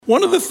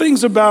One of the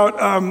things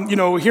about,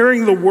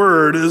 hearing the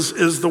word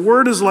is the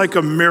word is like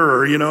a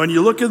mirror, and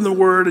you look in the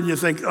word and you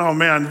think, oh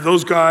man,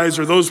 those guys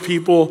or those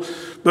people.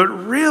 But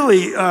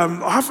really,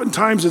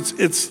 oftentimes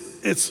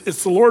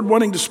it's the Lord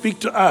wanting to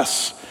speak to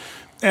us.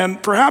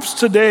 And perhaps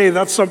today,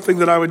 that's something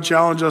that I would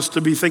challenge us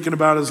to be thinking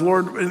about is,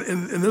 Lord,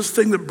 in this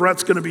thing that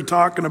Brett's going to be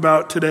talking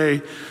about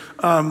today,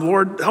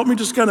 Lord, help me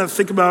just kind of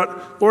think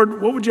about,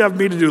 Lord, what would you have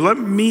me to do? Let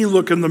me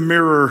look in the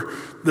mirror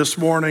this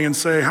morning and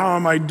say, how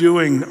am I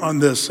doing on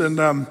this? And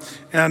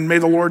may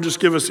the Lord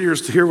just give us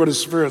ears to hear what his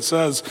Spirit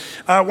says.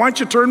 Why don't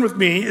you turn with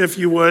me, if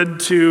you would,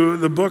 to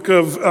the book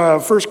of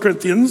 1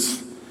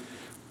 Corinthians.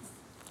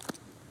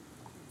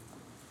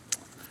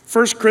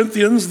 1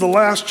 Corinthians, the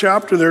last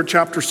chapter there,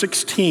 chapter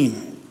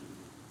 16.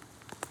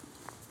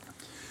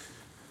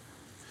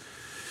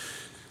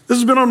 This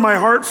has been on my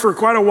heart for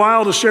quite a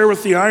while to share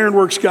with the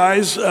Ironworks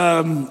guys,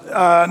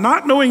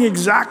 not knowing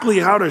exactly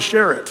how to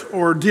share it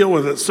or deal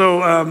with it.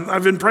 So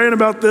I've been praying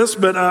about this,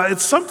 but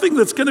it's something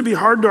that's going to be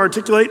hard to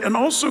articulate and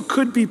also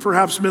could be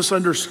perhaps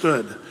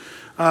misunderstood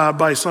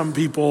by some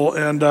people.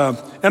 And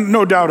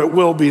no doubt it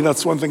will be.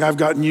 That's one thing I've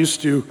gotten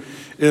used to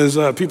is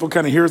people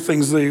kind of hear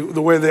things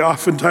the way they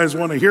oftentimes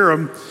want to hear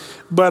them.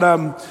 But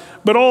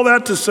all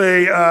that to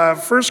say,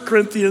 1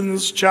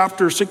 Corinthians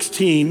chapter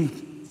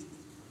 16,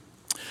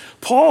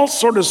 Paul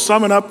sort of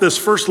summing up this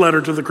first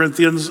letter to the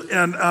Corinthians,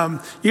 and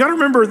you got to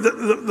remember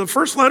the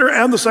first letter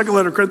and the second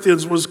letter to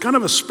Corinthians was kind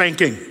of a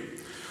spanking.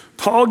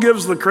 Paul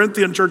gives the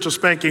Corinthian church a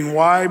spanking.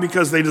 Why?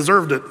 Because they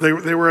deserved it.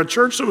 They were a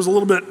church that was a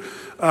little bit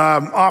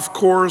off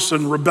course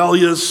and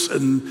rebellious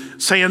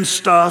and saying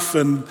stuff,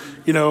 and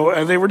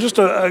and they were just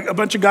a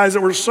bunch of guys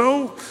that were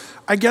so,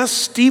 I guess,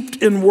 steeped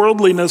in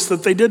worldliness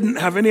that they didn't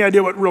have any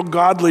idea what real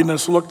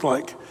godliness looked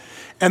like,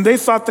 and they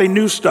thought they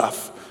knew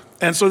stuff.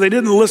 And so they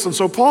didn't listen.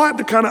 So Paul had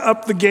to kind of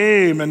up the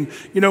game. And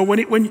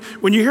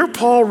when you hear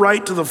Paul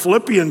write to the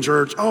Philippian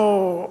church,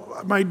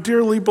 oh, my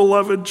dearly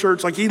beloved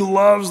church, like he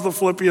loves the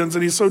Philippians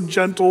and he's so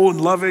gentle and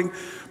loving.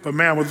 But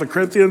man, with the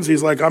Corinthians,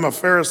 he's like, I'm a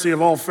Pharisee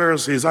of all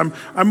Pharisees. I'm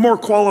more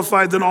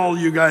qualified than all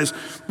you guys.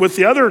 With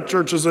the other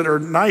churches that are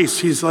nice,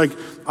 he's like,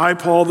 I,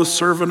 Paul, the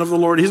servant of the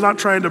Lord. He's not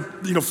trying to,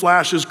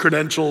 flash his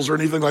credentials or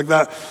anything like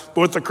that.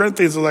 But with the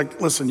Corinthians, they're like,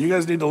 listen, you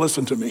guys need to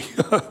listen to me.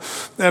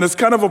 And it's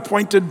kind of a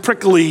pointed,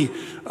 prickly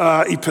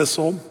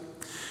epistle.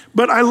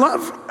 But I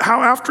love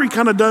how after he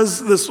kind of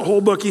does this whole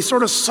book, he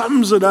sort of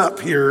sums it up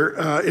here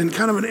in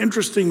kind of an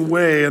interesting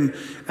way. And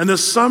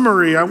this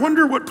summary, I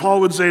wonder what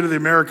Paul would say to the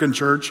American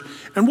church,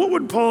 and what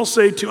would Paul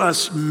say to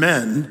us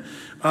men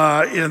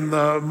in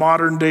the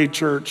modern day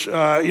church?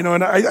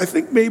 And I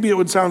think maybe it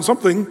would sound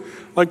something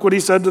like what he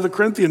said to the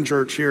Corinthian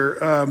church here.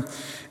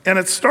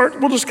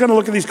 We'll just kind of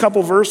look at these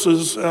couple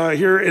verses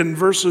here in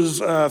verses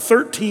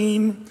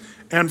 13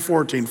 and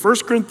 14. 1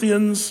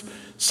 Corinthians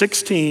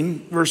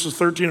 16, verses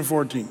 13 and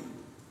 14.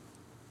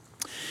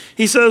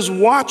 He says,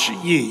 watch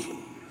ye,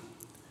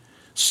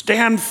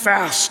 stand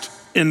fast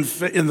in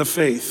the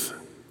faith.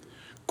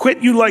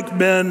 Quit you like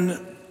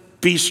men,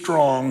 be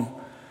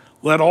strong.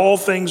 Let all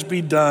things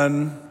be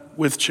done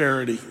with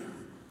charity.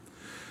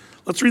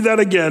 Let's read that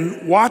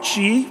again. Watch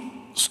ye,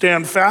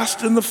 stand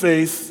fast in the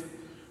faith.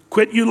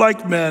 Quit you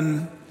like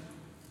men,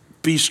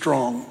 be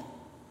strong.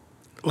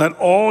 Let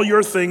all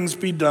your things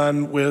be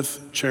done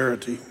with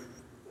charity.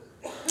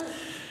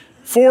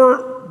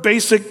 4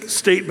 basic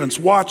statements.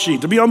 Watch ye,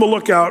 to be on the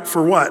lookout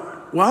for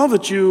what? Well,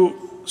 that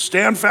you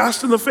stand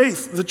fast in the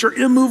faith, that you're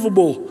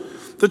immovable,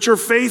 that your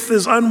faith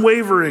is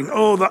unwavering.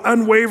 Oh, the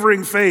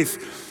unwavering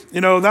faith.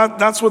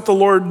 That's what the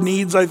Lord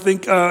needs, I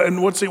think,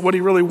 and what he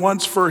really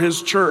wants for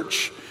his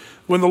church.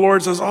 When the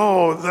Lord says,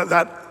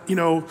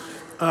 oh,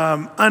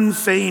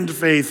 unfeigned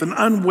faith, an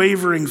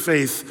unwavering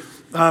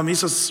faith. He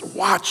says,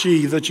 watch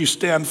ye, that you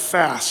stand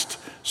fast,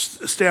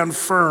 stand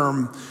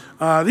firm.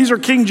 These are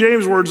King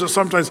James words that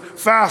sometimes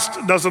fast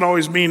doesn't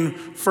always mean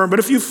firm, but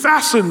if you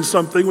fasten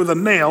something with a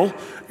nail,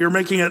 you're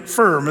making it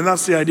firm, and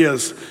that's the idea,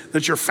 is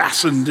that you're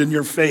fastened in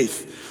your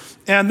faith.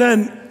 And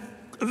then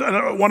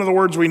one of the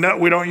words we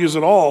don't use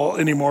at all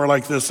anymore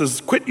like this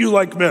is quit you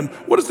like men.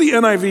 What is the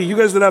NIV? You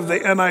guys that have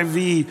the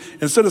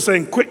NIV, instead of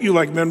saying quit you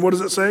like men, what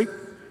does it say?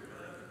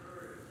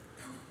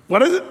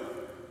 What is it?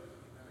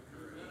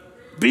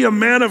 Be a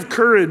man of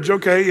courage.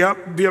 Okay,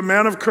 yep, be a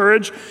man of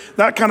courage.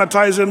 That kind of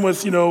ties in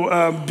with,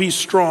 be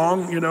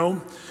strong,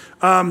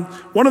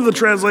 One of the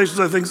translations,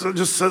 I think,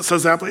 just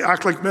says aptly,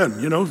 act like men,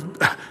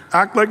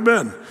 act like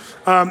men.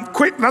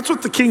 Quit, that's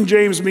what the King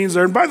James means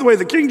there. And by the way,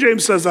 the King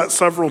James says that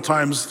several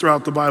times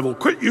throughout the Bible.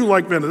 Quit you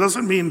like men. It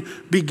doesn't mean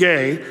be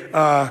gay,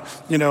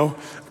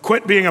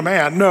 quit being a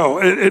man. No,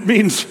 it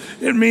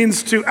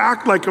means to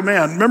act like a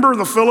man. Remember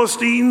the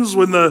Philistines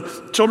when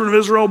the children of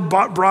Israel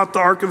brought the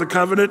Ark of the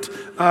Covenant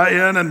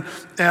in,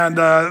 and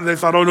they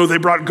thought, oh no, they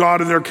brought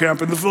God in their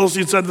camp. And the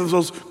Philistines said to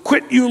themselves,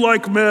 quit you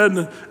like men,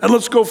 and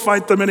let's go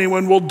fight them anyway,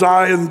 and we'll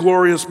die in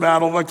glorious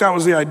battle. Like that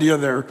was the idea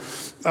there.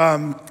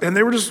 And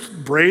they were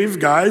just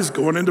brave guys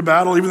going into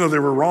battle, even though they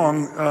were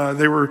wrong.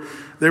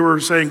 They were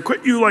saying,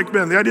 quit you like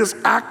men. The idea is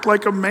act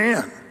like a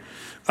man.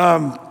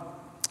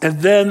 And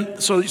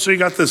then, so you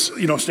got this,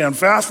 stand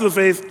fast in the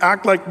faith,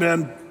 act like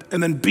men,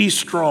 and then be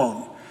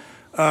strong.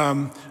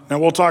 Now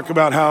we'll talk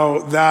about how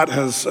that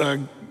has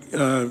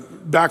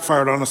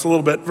backfired on us a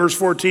little bit. Verse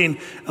 14,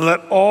 and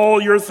let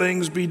all your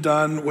things be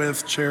done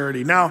with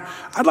charity. Now,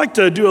 I'd like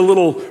to do a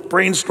little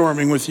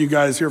brainstorming with you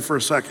guys here for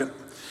a second.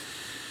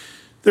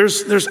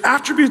 There's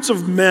attributes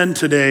of men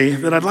today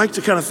that I'd like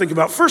to kind of think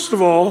about. First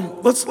of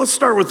all, let's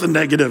start with the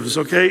negatives,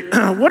 okay?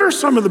 What are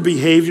some of the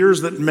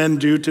behaviors that men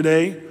do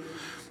today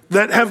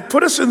that have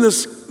put us in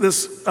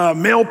this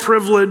male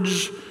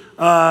privilege,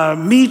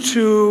 Me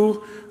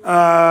Too?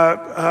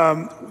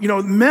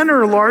 Men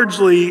are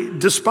largely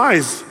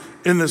despised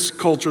in this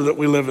culture that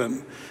we live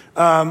in.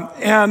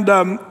 And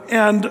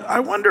I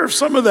wonder if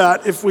some of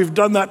that, if we've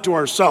done that to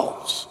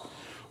ourselves.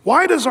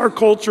 Why does our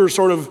culture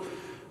sort of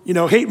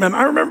hate men?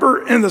 I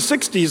remember in the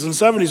 60s and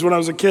 70s when I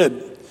was a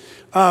kid,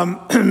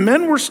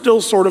 men were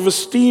still sort of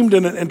esteemed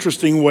in an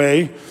interesting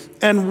way,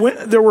 and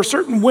there were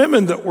certain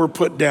women that were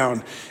put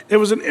down. It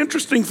was an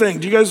interesting thing.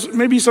 Do you guys,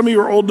 maybe some of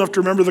you are old enough to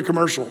remember the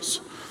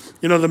commercials?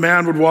 The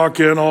man would walk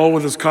in all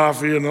with his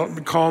coffee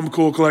and calm,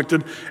 cool,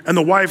 collected, and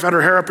the wife had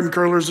her hair up in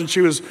curlers, and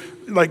she was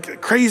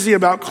like crazy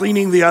about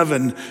cleaning the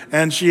oven,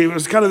 and she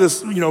was kind of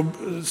this,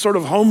 sort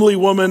of homely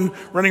woman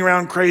running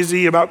around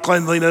crazy about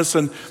cleanliness,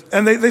 and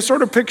they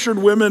sort of pictured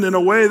women in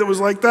a way that was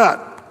like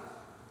that.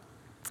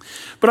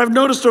 But I've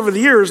noticed over the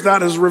years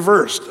that has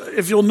reversed.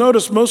 If you'll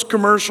notice, most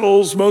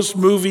commercials, most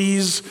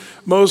movies,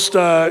 most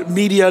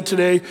media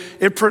today,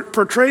 it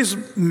portrays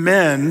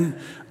men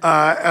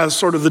as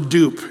sort of the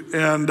dupe,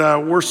 and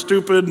we're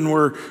stupid, and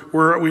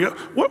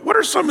what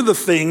are some of the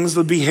things,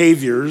 the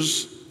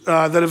behaviors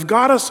that have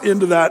got us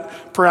into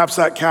perhaps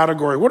that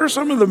category? What are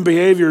some of the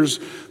behaviors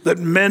that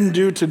men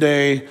do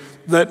today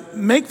that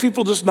make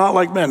people just not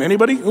like men?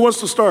 Anybody who wants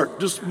to start?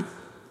 Just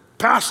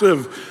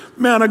passive.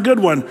 Man, a good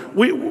one.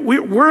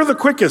 We're the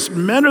quickest.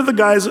 Men are the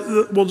guys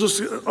that will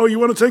just, oh, you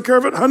want to take care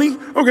of it, honey?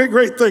 Okay,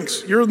 great,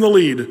 thanks. You're in the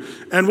lead.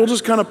 And we'll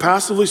just kind of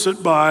passively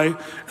sit by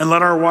and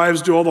let our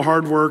wives do all the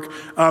hard work.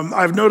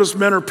 I've noticed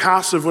men are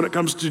passive when it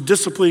comes to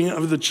disciplining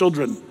of the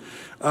children.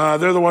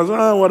 They're the ones,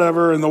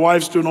 whatever, and the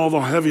wife's doing all the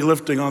heavy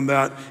lifting on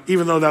that,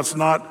 even though that's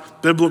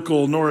not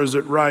biblical, nor is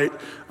it right.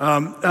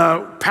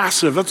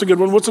 Passive, that's a good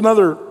one. What's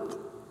another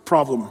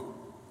problem?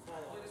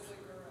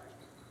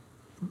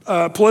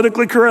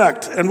 Politically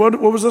correct. And what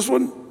was this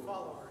one?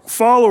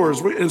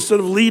 Followers. Instead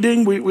of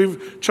leading,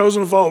 we've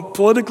chosen to follow.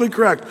 Politically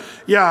correct.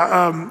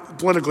 Yeah,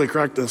 politically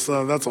correctness,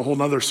 that's a whole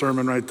nother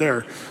sermon right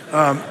there.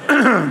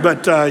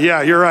 But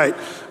yeah, you're right.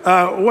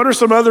 What are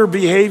some other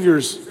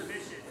behaviors?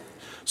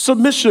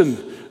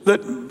 Submission.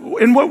 That,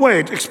 in what way?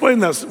 Explain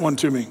that one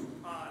to me. Submitting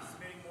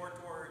more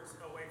towards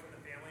away from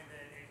the family than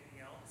anything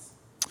else.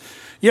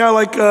 Yeah,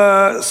 like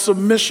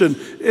submission.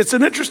 It's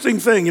an interesting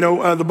thing.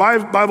 The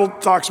Bible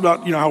talks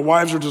about, how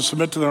wives are to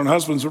submit to their own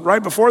husbands. But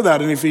right before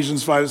that in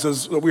Ephesians 5, it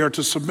says that we are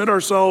to submit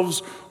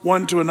ourselves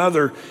one to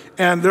another.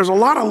 And there's a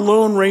lot of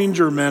Lone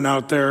Ranger men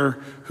out there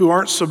who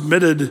aren't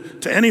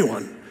submitted to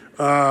anyone.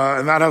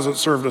 And that hasn't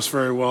served us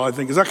very well, I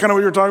think. Is that kind of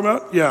what you're talking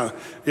about? Yeah,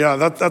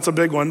 that's a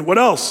big one. What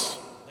else?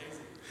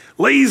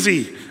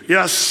 Lazy.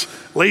 Yes,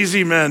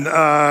 lazy men.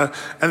 And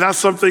that's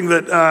something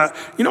that,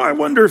 I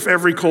wonder if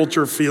every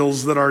culture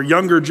feels that our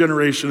younger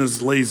generation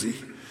is lazy.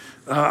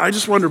 I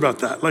just wonder about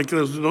that. Like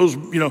those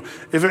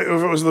if it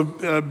was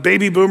the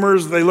baby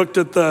boomers, they looked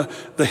at the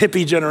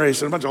hippie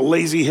generation, a bunch of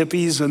lazy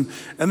hippies, and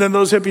then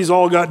those hippies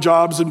all got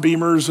jobs and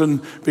Beamers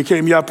and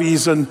became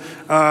yuppies, and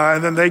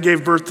then they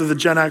gave birth to the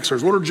Gen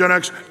Xers. What are Gen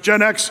X?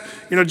 Gen X,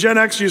 Gen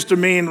X used to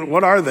mean,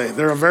 what are they?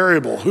 They're a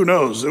variable. Who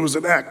knows? It was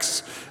an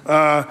X.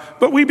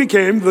 But we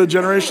became the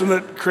generation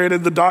that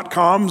created the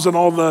 .coms and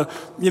all the,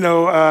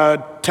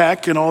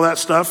 tech and all that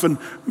stuff, and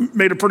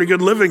made a pretty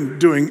good living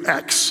doing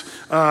X,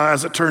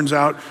 as it turns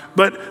out.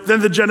 But then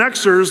the Gen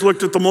Xers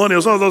looked at the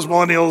millennials. Oh, those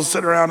millennials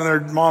sit around in their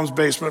mom's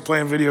basement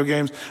playing video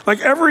games. Like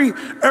every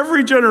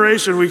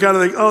generation, we kind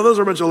of think, oh, those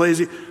are a bunch of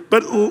lazy.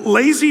 But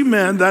lazy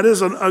men, that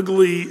is an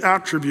ugly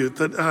attribute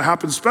that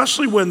happens,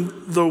 especially when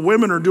the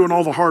women are doing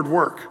all the hard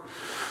work.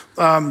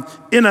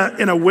 In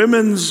a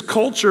women's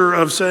culture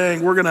of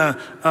saying we're going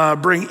to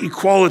bring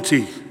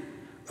equality,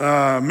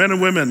 men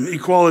and women,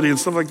 equality and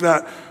stuff like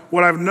that.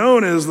 What I've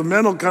known is the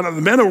men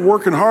are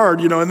working hard,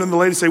 and then the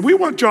ladies say, we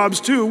want jobs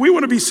too. We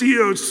want to be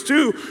CEOs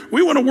too.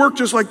 We want to work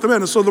just like the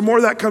men. And so the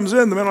more that comes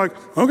in, the men are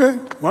like, okay,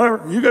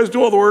 whatever, you guys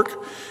do all the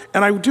work.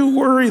 And I do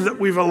worry that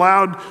we've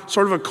allowed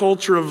sort of a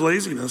culture of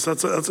laziness.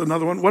 That's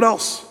another one. What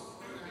else?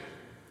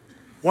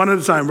 One at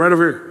a time, right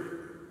over here.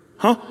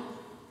 Huh?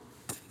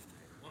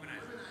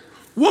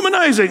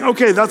 Womanizing.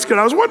 Okay, that's good.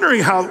 I was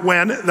wondering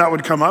when that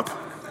would come up.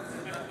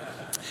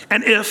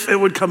 And if it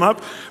would come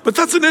up. But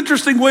that's an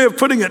interesting way of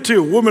putting it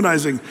too,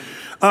 womanizing.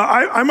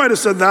 I might have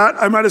said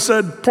that. I might have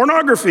said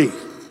pornography,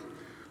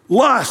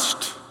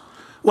 lust.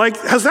 Like,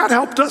 has that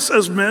helped us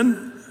as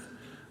men?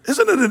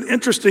 Isn't it an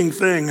interesting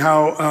thing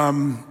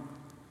how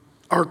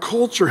our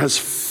culture has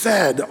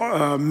fed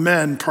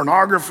men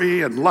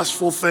pornography and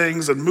lustful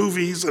things and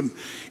movies,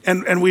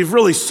 and we've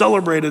really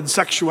celebrated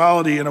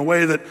sexuality in a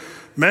way that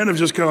Men have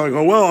just kind of like,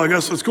 oh, well, I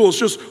guess that's cool. It's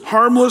just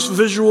harmless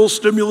visual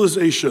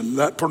stimulation,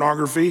 that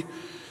pornography.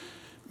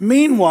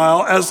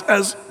 Meanwhile,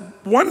 as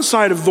one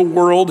side of the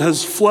world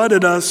has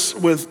flooded us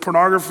with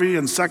pornography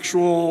and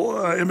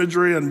sexual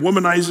imagery and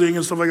womanizing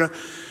and stuff like that,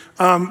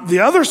 the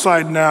other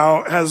side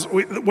now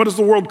what has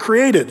the world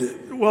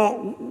created?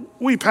 Well,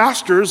 we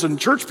pastors and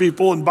church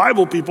people and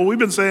Bible people, we've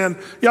been saying,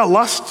 yeah,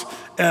 lust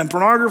and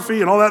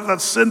pornography and all that,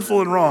 that's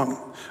sinful and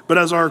wrong. But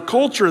as our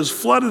culture has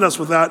flooded us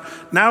with that,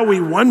 now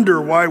we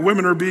wonder why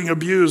women are being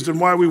abused and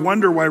why we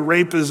wonder why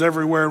rape is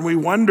everywhere. And we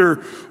wonder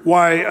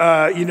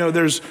why,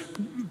 there's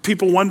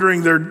people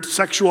wondering their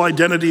sexual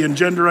identity and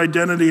gender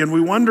identity. And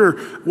we wonder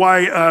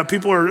why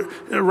people are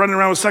running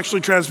around with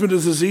sexually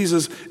transmitted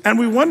diseases. And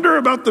we wonder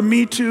about the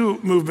Me Too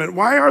movement.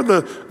 Why are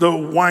the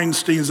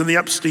Weinsteins and the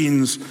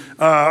Epsteins,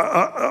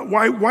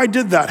 why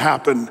did that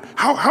happen?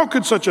 How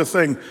could such a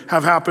thing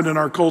have happened in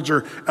our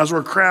culture as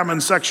we're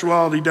cramming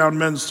sexuality down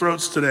men's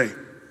throats today?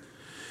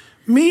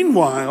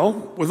 Meanwhile,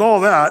 with all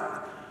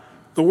that,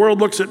 the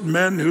world looks at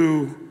men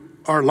who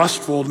are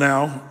lustful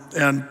now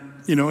and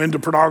into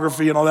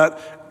pornography and all that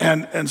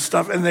and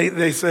stuff, and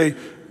they say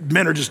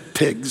men are just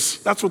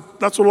pigs. That's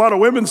what a lot of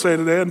women say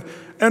today,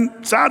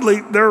 and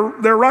sadly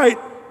they're right.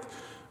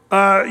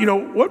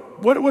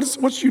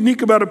 What's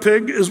unique about a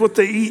pig is what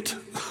they eat,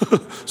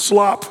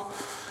 slop.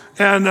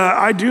 And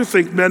I do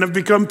think men have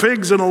become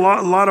pigs in a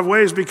lot of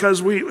ways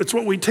because it's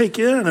what we take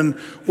in and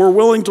we're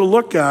willing to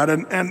look at.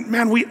 And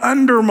man, we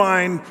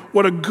undermine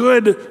what a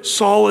good,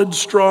 solid,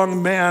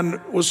 strong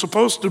man was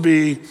supposed to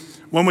be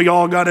when we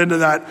all got into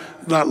that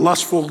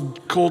lustful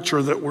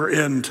culture that we're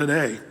in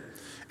today.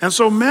 And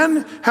so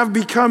men have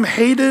become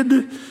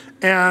hated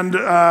and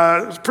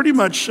pretty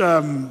much,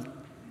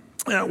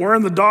 we're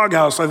in the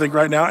doghouse, I think,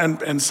 right now,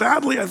 and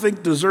sadly, I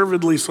think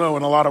deservedly so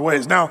in a lot of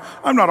ways. Now,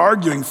 I'm not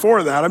arguing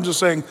for that. I'm just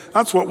saying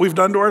that's what we've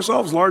done to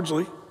ourselves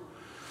largely.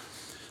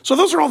 So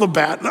those are all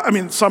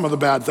some of the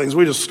bad things.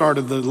 We just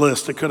started the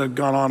list. It could have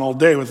gone on all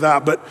day with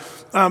that. But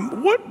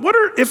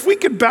if we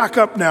could back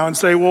up now and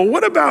say, well,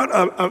 what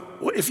about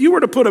if you were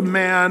to put a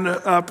man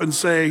up and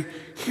say,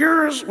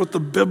 here's what the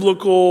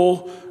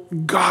biblical,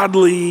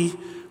 godly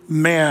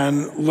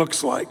man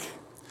looks like.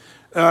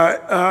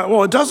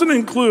 Well, it doesn't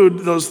include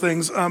those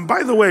things.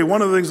 By the way,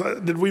 one of the things,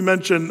 did we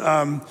mention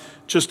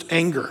just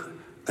anger?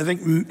 I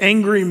think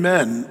angry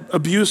men,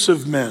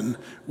 abusive men,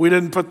 we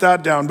didn't put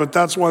that down, but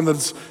that's one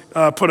that's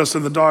put us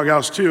in the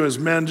doghouse too, is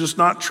men just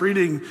not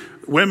treating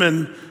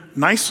women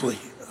nicely.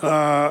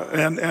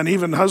 And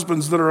even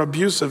husbands that are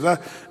abusive.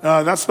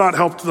 That's not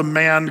helped the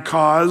man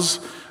cause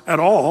at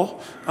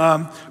all.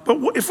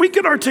 But if we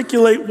could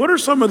articulate, what are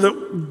some of the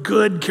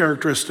good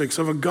characteristics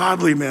of a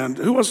godly man?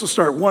 Who wants to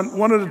start?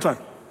 One at a time.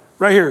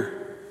 Right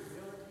here.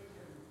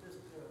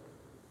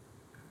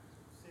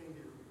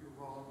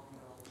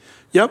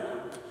 Yep.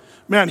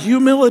 Man,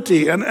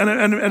 humility and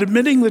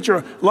admitting that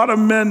a lot of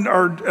men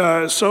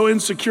are so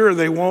insecure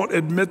they won't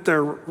admit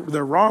they're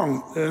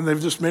wrong and they've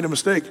just made a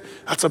mistake.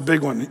 That's a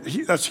big one.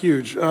 That's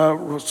huge.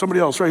 Somebody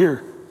else right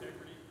here.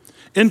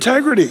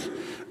 Integrity.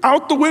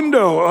 Out the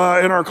window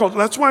in our culture.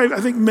 That's why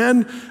I think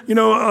men,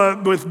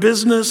 with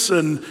business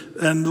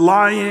and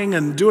lying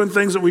and doing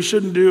things that we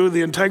shouldn't do,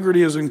 the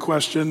integrity is in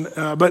question.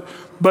 But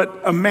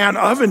a man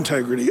of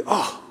integrity,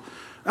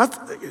 that's,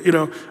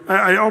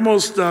 I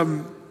almost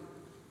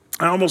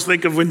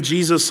think of when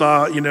Jesus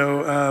saw,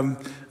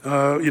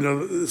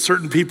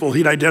 certain people,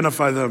 he'd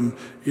identify them,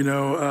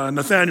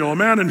 Nathanael, a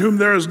man in whom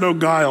there is no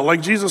guile.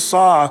 Like Jesus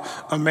saw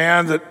a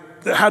man that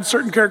had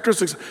certain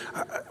characteristics.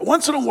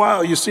 Once in a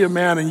while, you see a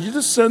man and you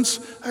just sense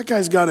that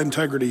guy's got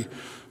integrity.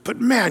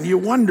 But man, you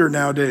wonder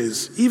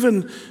nowadays,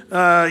 even,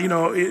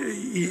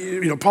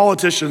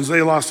 politicians,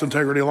 they lost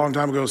integrity a long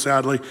time ago,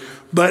 sadly.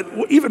 But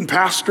even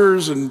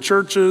pastors and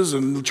churches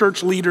and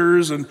church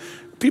leaders and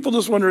people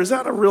just wonder, is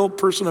that a real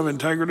person of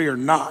integrity or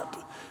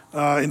not?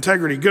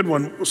 Integrity, good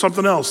one.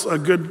 Something else, a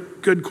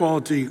good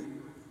quality.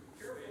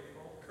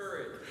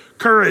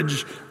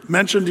 Courage,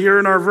 mentioned here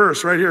in our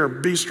verse, right here.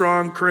 Be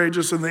strong,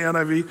 courageous in the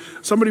NIV.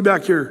 Somebody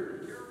back here.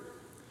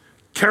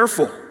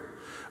 Careful.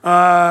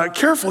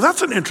 Careful,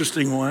 that's an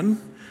interesting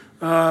one.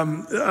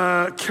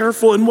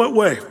 Careful in what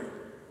way?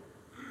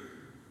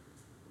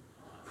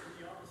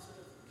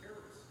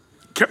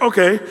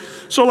 Okay,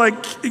 so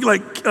that's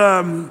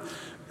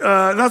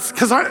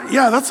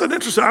an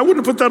interesting. I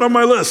wouldn't put that on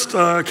my list.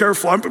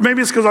 Careful.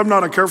 Maybe it's because I'm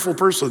not a careful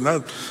person.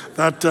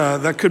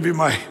 That could be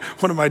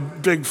one of my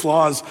big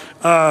flaws.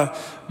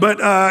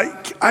 But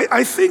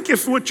I think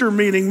if what you're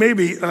meaning,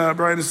 maybe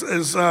Brian,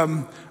 is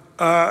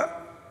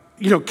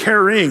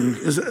caring,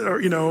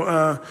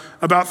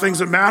 about things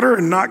that matter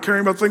and not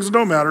caring about things that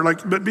don't matter.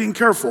 But being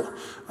careful,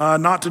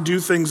 not to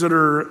do things that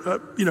are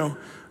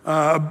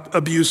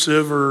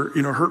abusive or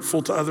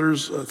hurtful to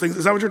others. Things.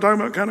 Is that what you're talking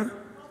about, kind of?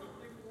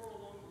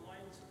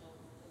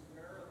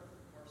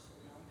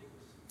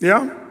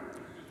 Yeah?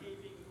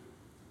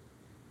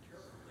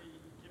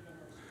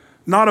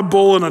 Not a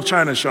bull in a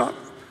china shop.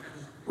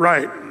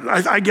 Right,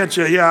 I get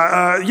you.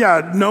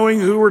 Yeah,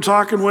 knowing who we're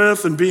talking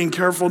with and being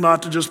careful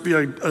not to just be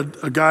a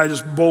guy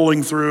just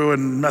bowling through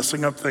and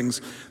messing up things.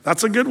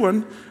 That's a good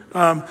one.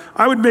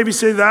 I would maybe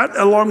say that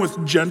along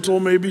with gentle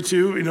maybe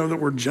too, that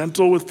we're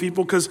gentle with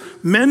people, because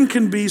men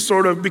can be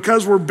sort of,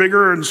 because we're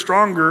bigger and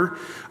stronger.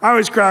 I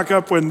always crack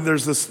up when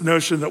there's this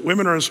notion that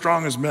women are as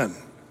strong as men.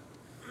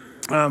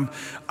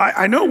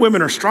 I know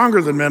women are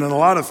stronger than men in a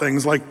lot of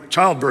things, like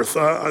childbirth.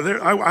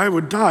 I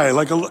would die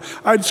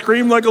I'd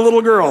scream like a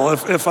little girl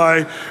if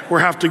I were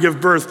have to give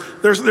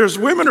birth. There's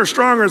women are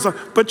stronger,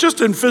 but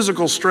just in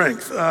physical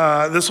strength.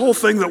 This whole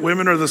thing that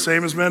women are the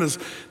same as men is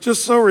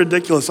just so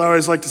ridiculous. I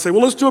always like to say,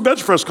 well, let's do a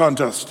bench press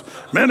contest,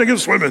 men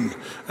against women,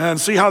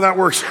 and see how that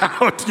works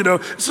out.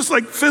 It's just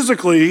like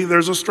physically,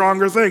 there's a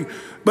stronger thing.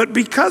 But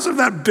because of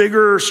that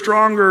bigger,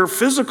 stronger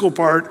physical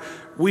part,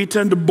 we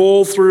tend to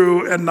bowl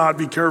through and not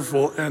be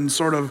careful, and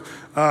sort of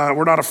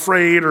we're not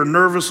afraid or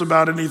nervous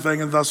about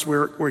anything, and thus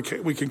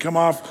we can come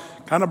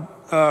off kind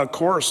of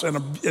coarse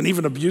and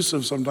even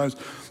abusive sometimes.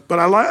 But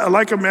I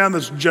like a man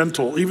that's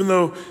gentle, even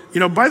though,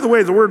 by the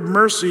way, the word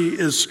mercy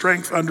is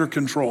strength under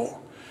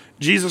control.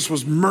 Jesus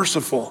was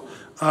merciful.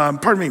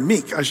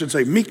 Meek, I should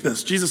say,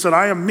 meekness. Jesus said,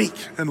 I am meek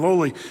and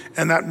lowly.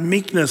 And that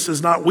meekness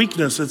is not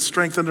weakness, it's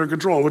strength under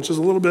control, which is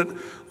a little bit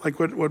like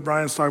what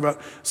Brian's talking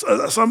about.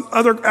 Some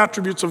other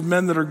attributes of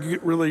men that are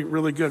really,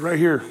 really good, right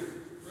here.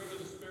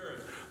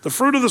 The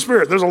fruit of the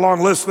Spirit. There's a long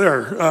list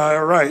there,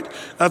 right?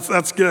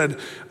 That's good.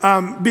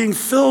 Being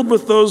filled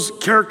with those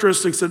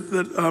characteristics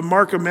that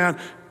mark a man.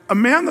 A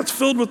man that's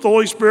filled with the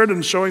Holy Spirit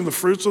and showing the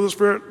fruits of the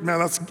Spirit, man,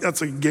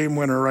 that's a game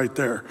winner right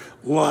there.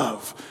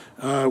 Love.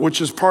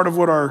 Which is part of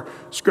what our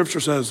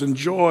scripture says, and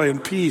joy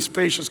and peace,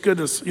 patience,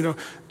 goodness,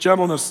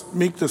 gentleness,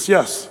 meekness.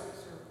 Yes.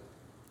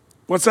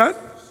 What's that?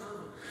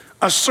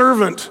 A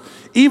servant.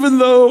 Even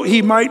though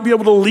he might be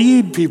able to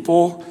lead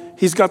people,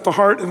 he's got the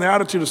heart and the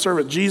attitude of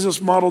servant.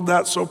 Jesus modeled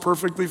that so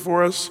perfectly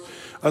for us,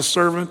 a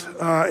servant.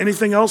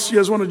 Anything else you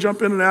guys want to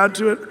jump in and add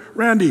to it?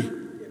 Randy.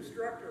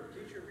 Instructor,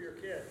 teacher of your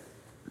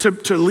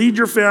kids. To lead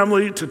your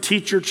family, to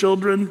teach your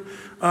children.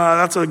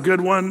 That's a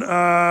good one.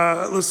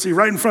 Let's see,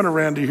 right in front of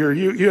Randy here.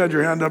 You had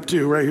your hand up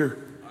too, right here.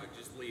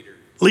 Just leader.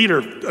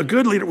 Leader, a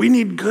good leader. We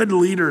need good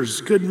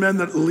leaders, good men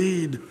that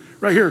lead.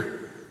 Right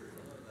here.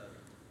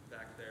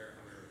 Back there,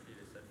 I'm going to repeat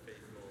it, said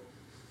faithful.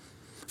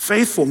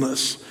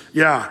 Faithfulness,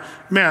 yeah.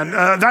 Man,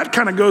 that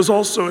kind of goes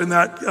also in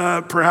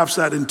that, perhaps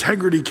that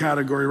integrity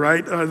category,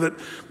 right?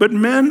 But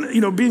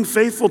men, being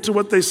faithful to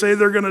what they say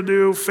they're going to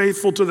do,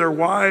 faithful to their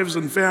wives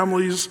and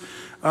families.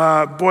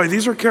 Boy,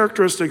 these are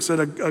characteristics that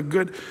a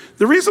good.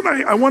 The reason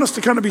I want us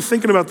to kind of be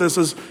thinking about this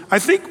is I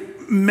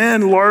think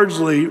men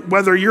largely,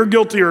 whether you're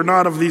guilty or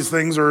not of these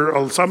things,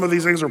 or some of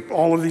these things, or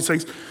all of these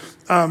things,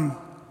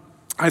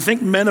 I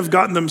think men have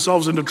gotten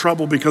themselves into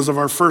trouble because of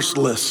our first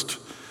list.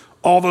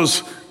 All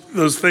those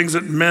things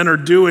that men are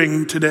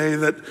doing today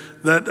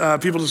that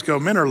people just go,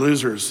 men are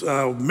losers,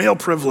 male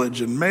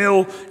privilege and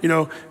male,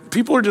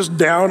 people are just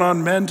down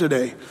on men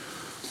today.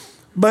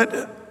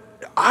 But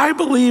I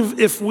believe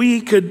if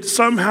we could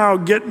somehow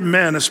get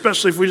men,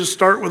 especially if we just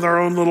start with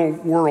our own little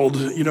world,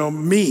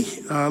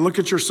 me, look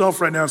at yourself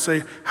right now and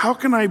say, how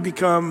can I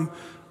become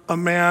a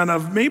man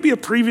of maybe a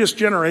previous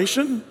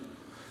generation?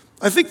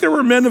 I think there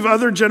were men of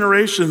other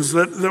generations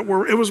that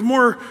were, it was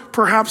more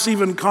perhaps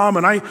even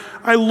common.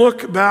 I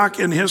look back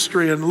in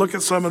history and look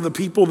at some of the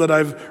people that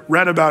I've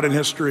read about in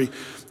history.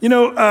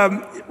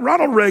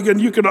 Ronald Reagan,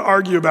 you could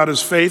argue about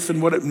his faith and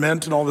what it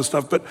meant and all this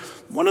stuff, but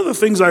one of the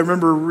things I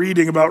remember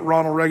reading about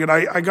Ronald Reagan,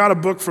 I got a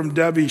book from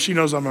Debbie. She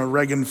knows I'm a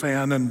Reagan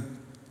fan, and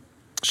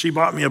she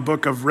bought me a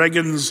book of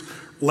Reagan's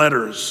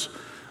letters.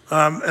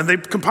 And they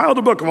compiled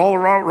a book of all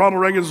of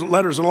Ronald Reagan's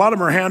letters, and a lot of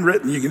them are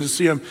handwritten. You can just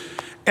see them.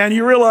 And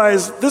you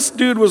realize this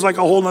dude was like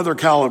a whole nother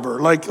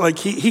caliber. Like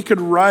he could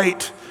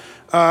write,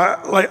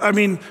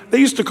 they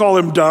used to call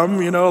him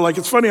dumb,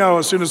 it's funny how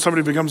as soon as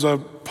somebody becomes a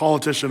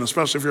politician,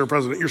 especially if you're a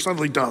president, you're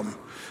suddenly dumb.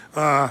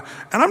 And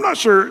I'm not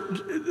sure,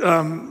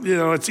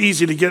 it's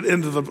easy to get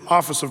into the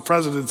office of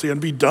presidency and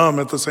be dumb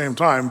at the same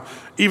time,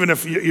 even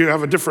if you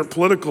have a different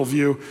political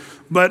view.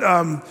 But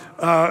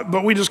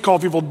we just call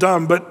people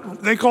dumb.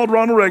 But they called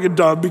Ronald Reagan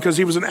dumb because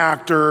he was an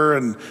actor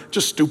and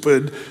just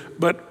stupid.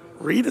 But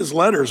read his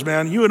letters,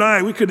 man. You and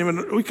I, we couldn't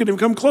even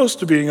come close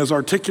to being as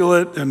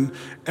articulate and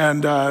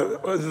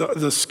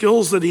the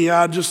skills that he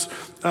had just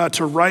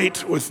to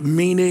write with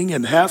meaning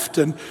and heft.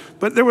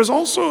 But there was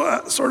also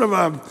a sort of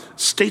a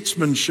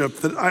statesmanship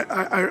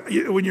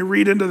that when you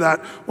read into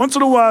that, once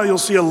in a while you'll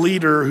see a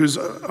leader who's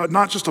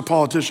not just a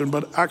politician,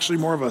 but actually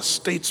more of a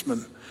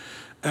statesman.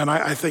 And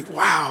I think,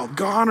 wow,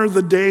 gone are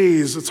the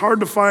days. It's hard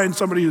to find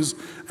somebody who's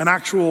an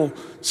actual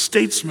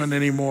statesman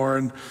anymore.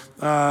 And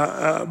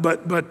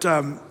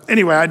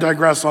anyway, I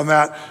digress on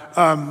that.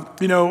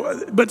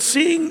 But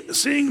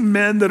seeing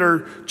men that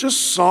are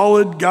just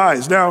solid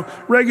guys. Now,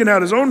 Reagan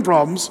had his own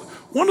problems.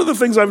 One of the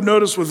things I've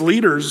noticed with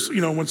leaders,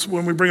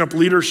 when we bring up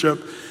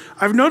leadership,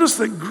 I've noticed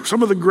that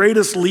some of the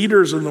greatest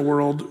leaders in the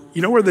world,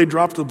 where they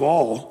dropped the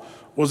ball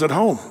was at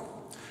home.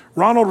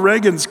 Ronald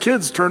Reagan's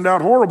kids turned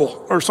out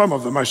horrible, or some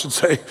of them, I should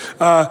say,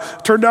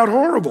 turned out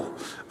horrible.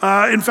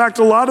 In fact,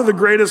 a lot of the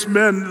greatest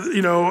men,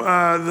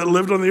 that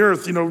lived on the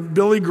earth,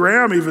 Billy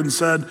Graham even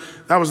said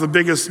that was the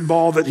biggest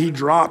ball that he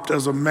dropped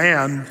as a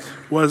man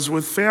was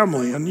with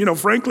family. And,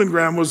 Franklin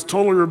Graham was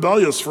totally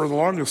rebellious for the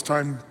longest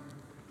time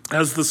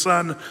as the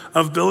son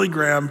of Billy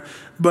Graham,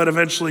 but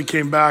eventually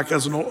came back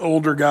as an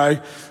older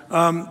guy.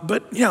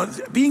 But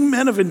being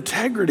men of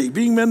integrity,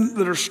 being men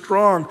that are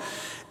strong.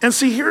 And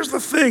see, here's the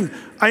thing.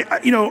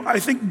 I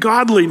think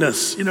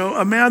godliness,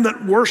 a man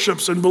that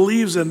worships and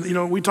believes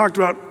in, we talked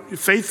about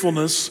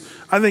faithfulness.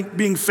 I think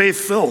being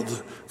faith-filled,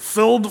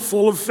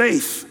 full of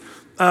faith,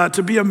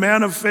 to be a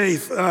man of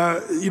faith.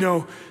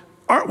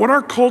 What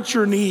our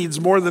culture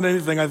needs more than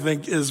anything, I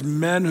think, is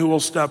men who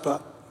will step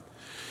up.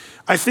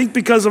 I think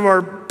because of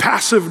our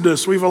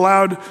passiveness, we've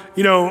allowed,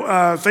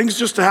 things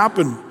just to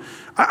happen.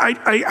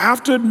 I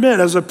have to admit,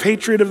 as a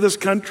patriot of this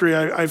country,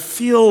 I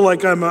feel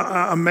like I'm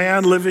a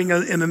man living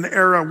in an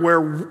era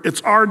where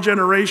it's our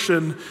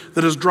generation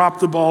that has dropped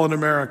the ball in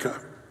America.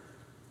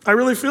 I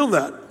really feel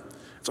that.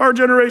 It's our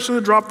generation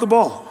that dropped the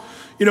ball.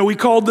 We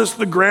called this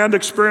the grand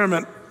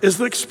experiment. Is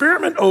the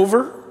experiment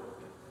over?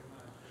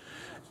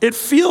 It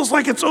feels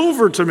like it's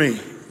over to me.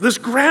 This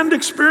grand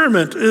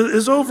experiment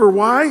is over.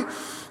 Why?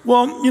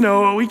 Well,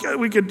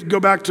 we could go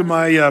back to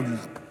my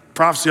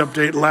prophecy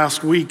update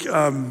last week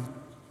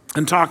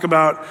and talk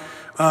about,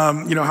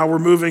 how we're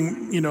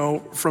moving,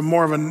 from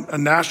more of a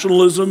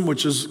nationalism,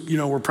 which is,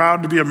 we're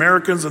proud to be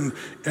Americans and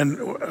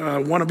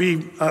want to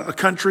be a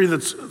country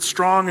that's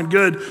strong and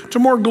good, to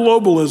more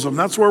globalism.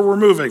 That's where we're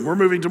moving. We're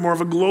moving to more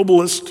of a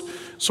globalist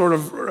sort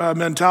of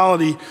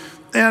mentality.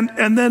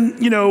 And then,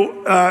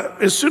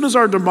 as soon as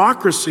our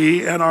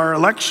democracy and our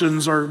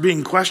elections are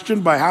being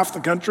questioned by half the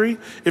country,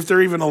 if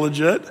they're even a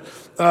legit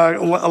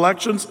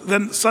elections,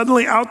 then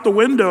suddenly out the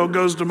window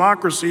goes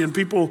democracy, and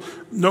people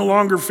no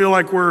longer feel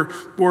like we're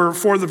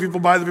for the people,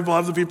 by the people,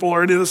 of the people,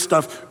 or any of this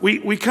stuff.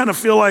 We kind of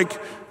feel like,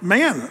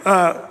 man,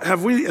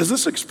 has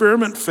this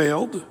experiment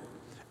failed?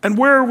 And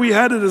where are we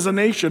headed as a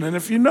nation? And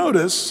if you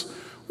notice,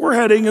 we're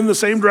heading in the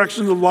same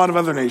direction that a lot of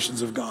other nations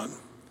have gone.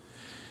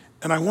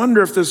 And I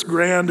wonder if this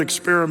grand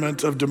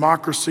experiment of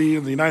democracy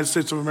in the United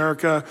States of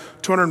America,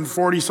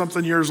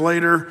 240-something years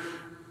later,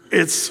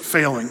 it's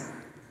failing.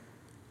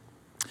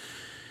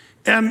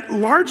 And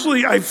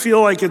largely, I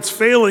feel like it's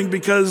failing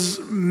because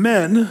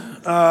men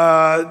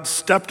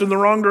stepped in the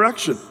wrong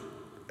direction.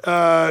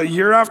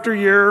 Year after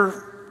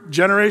year,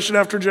 generation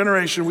after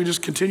generation, we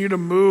just continue to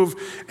move,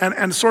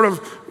 and sort of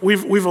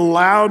we've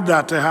allowed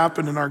that to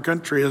happen in our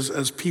country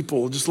as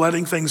people, just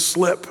letting things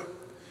slip.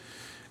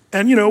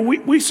 And,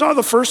 we saw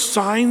the first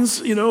signs,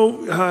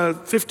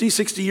 50,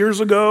 60 years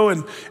ago,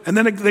 and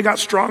then they got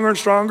stronger and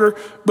stronger.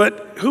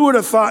 But who would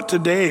have thought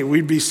today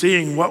we'd be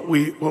seeing what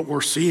we're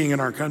seeing in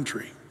our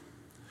country?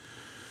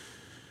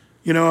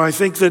 I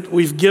think that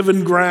we've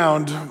given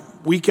ground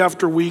week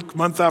after week,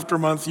 month after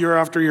month, year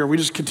after year. We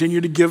just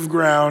continue to give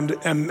ground,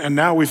 and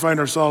now we find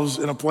ourselves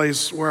in a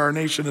place where our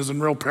nation is in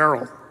real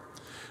peril.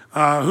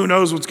 Who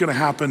knows what's going to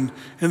happen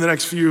in the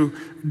next few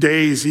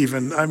days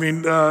even. I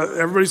mean,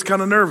 everybody's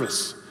kind of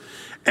nervous.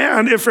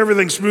 And if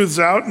everything smooths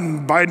out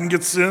and Biden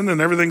gets in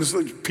and everything's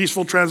a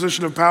peaceful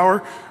transition of power,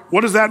 what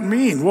does that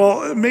mean?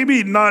 Well,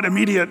 maybe not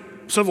immediate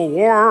civil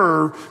war,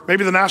 or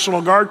maybe the National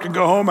Guard can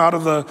go home out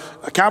of the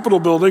Capitol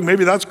building.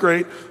 Maybe that's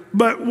great.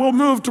 But we'll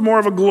move to more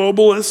of a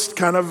globalist,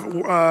 kind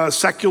of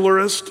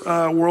secularist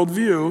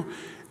worldview.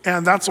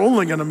 And that's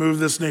only going to move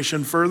this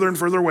nation further and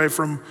further away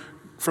from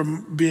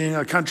being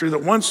a country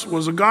that once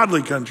was a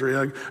godly country,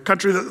 a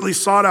country that at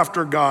least sought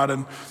after God.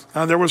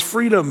 And there was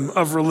freedom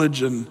of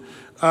religion.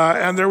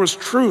 And there was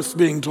truth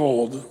being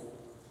told.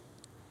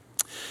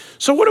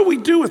 So what do we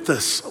do with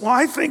this? Well,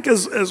 I think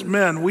as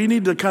men, we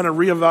need to kind of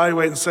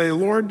reevaluate and say,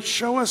 Lord,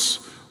 show us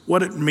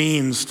what it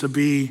means to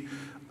be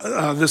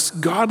this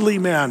godly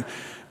man.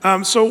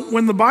 So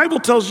when the Bible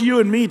tells you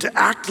and me to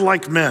act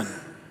like men,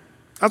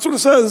 that's what it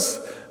says.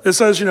 It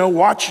says,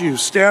 watch you,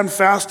 stand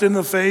fast in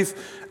the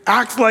faith,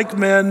 act like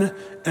men,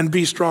 and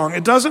be strong.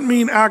 It doesn't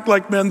mean act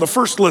like men, the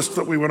first list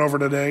that we went over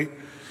today.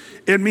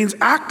 It means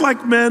act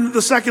like men,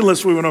 the second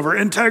list we went over: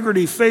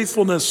 integrity,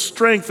 faithfulness,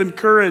 strength, and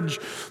courage,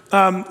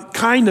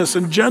 kindness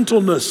and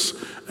gentleness,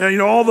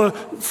 and all the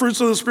fruits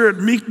of the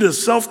Spirit,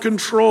 meekness,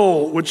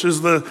 self-control, which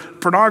is the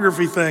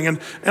pornography thing, and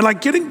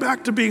like getting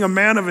back to being a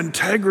man of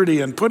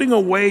integrity and putting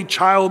away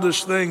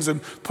childish things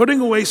and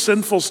putting away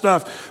sinful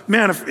stuff.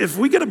 Man, if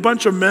we get a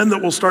bunch of men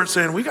that will start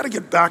saying, we got to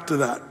get back to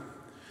that,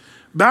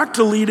 back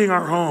to leading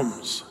our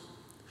homes.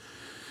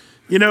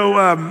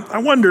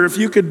 I wonder if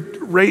you could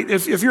rate,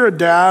 if you're a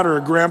dad or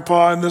a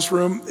grandpa in this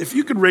room, if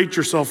you could rate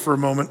yourself for a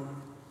moment.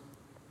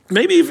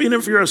 Maybe even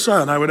if you're a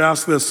son, I would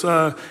ask this, in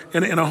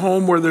a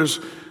home where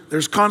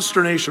there's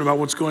consternation about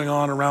what's going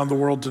on around the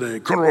world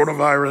today,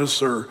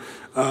 coronavirus, or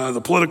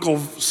the political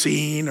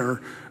scene, or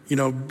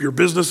your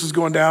business is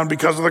going down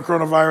because of the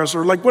coronavirus,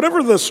 or like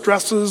whatever the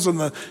stresses and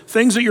the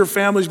things that your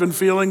family's been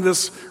feeling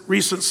this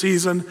recent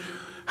season.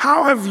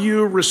 How have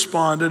you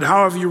responded?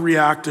 How have you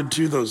reacted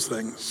to those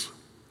things?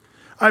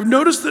 I've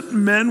noticed that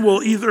men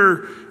will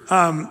either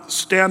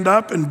stand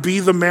up and be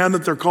the man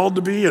that they're called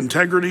to be,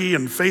 integrity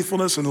and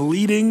faithfulness and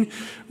leading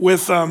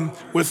with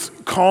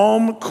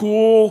calm,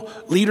 cool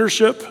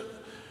leadership,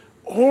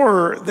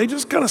 or they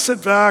just kind of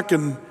sit back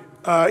and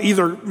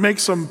either make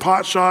some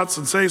pot shots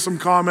and say some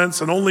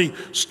comments and only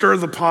stir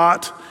the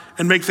pot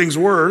and make things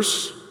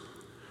worse,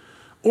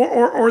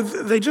 or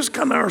they just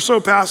kind of are so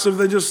passive,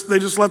 they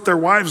just let their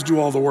wives do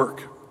all the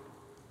work.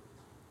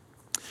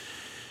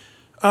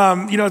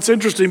 It's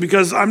interesting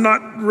because I'm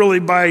not really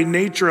by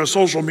nature a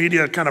social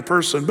media kind of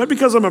person, but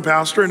because I'm a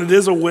pastor and it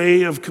is a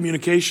way of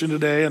communication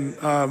today, and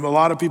a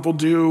lot of people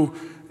do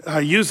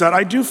use that,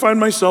 I do find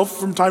myself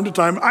from time to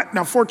time.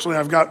 Now, fortunately,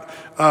 I've got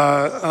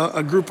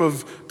a group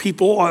of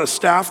people on a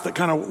staff that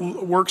kind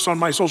of works on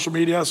my social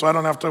media, so I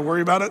don't have to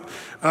worry about it,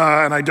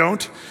 and I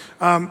don't.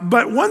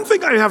 But one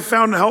thing I have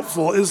found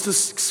helpful is to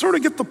sort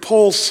of get the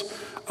pulse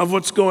of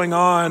what's going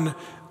on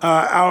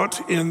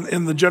out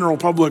in the general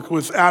public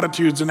with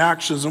attitudes and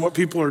actions and what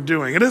people are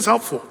doing. It is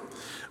helpful.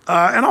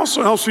 And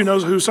also helps me know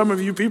who some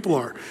of you people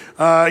are.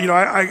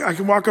 I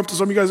can walk up to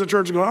some of you guys at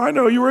church and go, I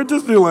know you were at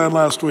Disneyland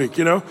last week,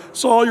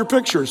 saw all your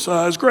pictures.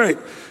 It's great,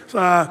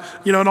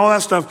 and all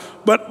that stuff.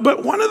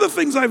 But one of the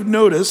things I've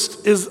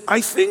noticed is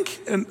I think,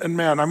 and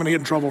man, I'm going to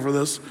get in trouble for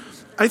this.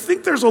 I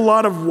think there's a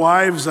lot of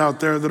wives out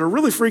there that are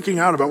really freaking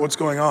out about what's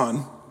going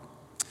on.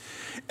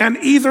 And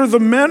either the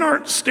men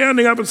aren't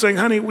standing up and saying,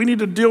 honey, we need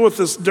to deal with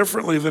this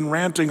differently than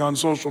ranting on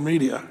social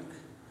media.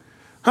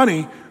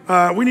 Honey,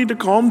 we need to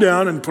calm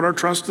down and put our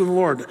trust in the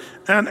Lord.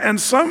 And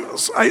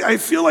I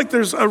feel like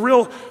there's a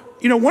real,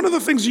 one of the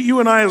things that you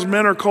and I as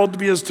men are called to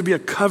be is to be a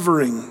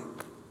covering.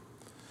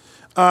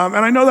 And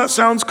I know that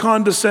sounds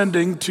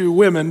condescending to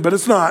women, but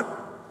it's not.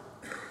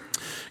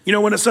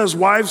 When it says,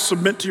 wives,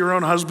 submit to your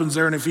own husbands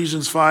there in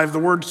Ephesians 5, the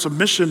word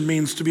submission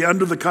means to be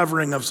under the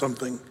covering of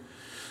something.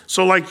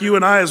 So like you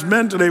and I as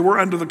men today, we're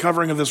under the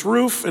covering of this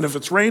roof, and if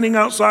it's raining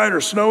outside or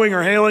snowing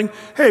or hailing,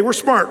 hey, we're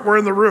smart, we're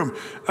in the room.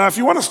 If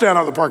you want to stand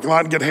out in the parking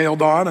lot and get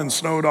hailed on and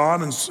snowed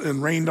on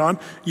and rained on,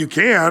 you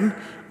can,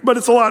 but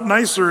it's a lot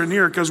nicer in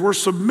here because we're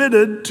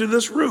submitted to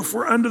this roof.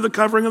 We're under the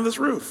covering of this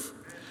roof.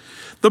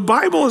 The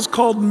Bible has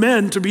called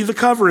men to be the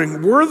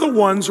covering. We're the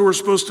ones who are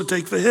supposed to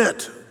take the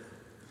hit.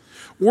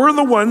 We're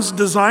the ones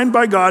designed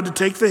by God to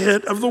take the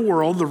hit of the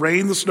world, the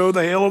rain, the snow,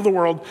 the hail of the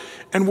world,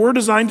 and we're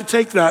designed to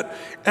take that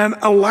and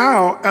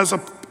allow, as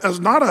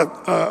not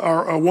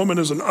a woman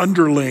as an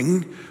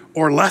underling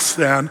or less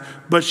than,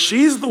 but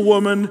she's the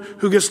woman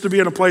who gets to be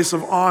in a place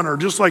of honor,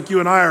 just like you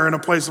and I are in a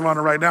place of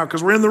honor right now,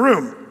 because we're in the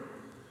room.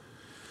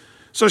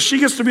 So she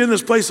gets to be in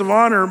this place of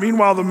honor.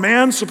 Meanwhile, the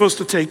man's supposed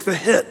to take the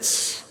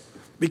hits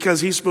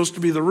because he's supposed to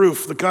be the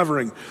roof, the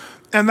covering.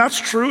 And that's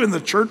true in the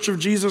Church of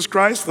Jesus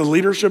Christ, the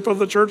leadership of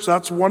the church.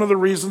 That's one of the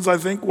reasons I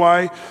think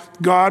why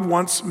God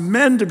wants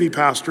men to be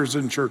pastors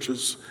in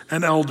churches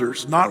and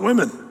elders, not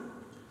women.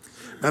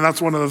 And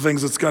that's one of the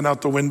things that's gone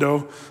out the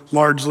window.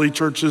 Largely,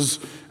 churches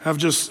have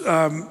just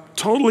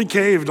totally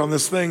caved on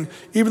this thing,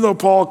 even though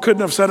Paul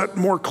couldn't have said it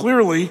more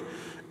clearly.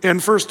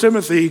 In 1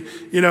 Timothy,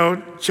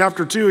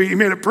 chapter 2, he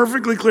made it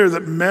perfectly clear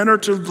that men are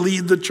to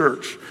lead the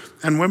church.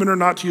 And women are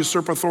not to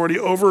usurp authority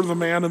over the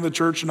man in the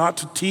church, not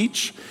to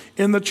teach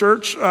in the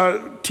church,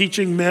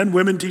 teaching men,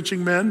 women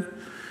teaching men.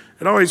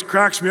 It always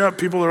cracks me up.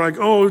 People are like,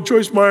 oh,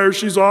 Joyce Meyer,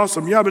 she's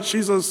awesome. Yeah, but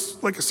she's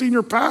like a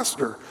senior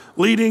pastor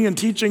leading and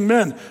teaching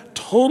men.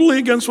 Totally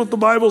against what the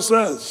Bible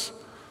says.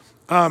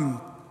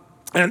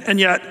 And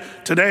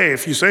yet today,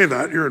 if you say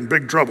that, you're in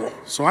big trouble.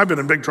 So I've been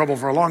in big trouble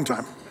for a long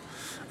time.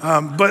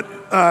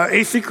 But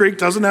Athey Creek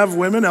doesn't have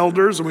women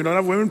elders, and we don't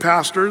have women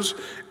pastors,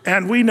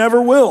 and we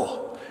never will.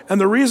 And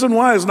the reason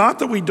why is not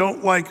that we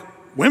don't like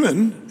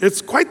women,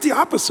 it's quite the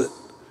opposite.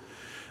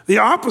 The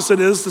opposite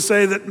is to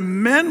say that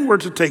men were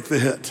to take the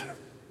hit.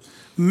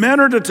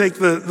 Men are to take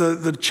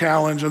the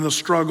challenge and the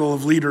struggle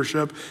of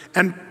leadership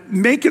and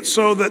make it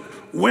so that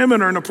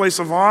women are in a place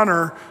of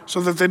honor so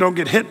that they don't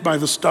get hit by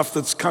the stuff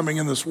that's coming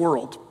in this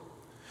world.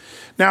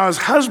 Now, as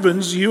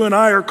husbands, you and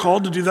I are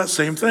called to do that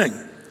same thing,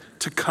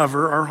 to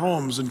cover our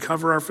homes and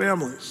cover our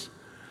families.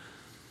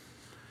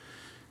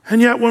 And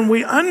yet when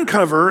we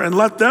uncover and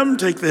let them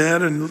take the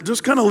hit and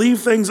just kind of leave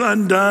things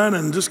undone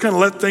and just kind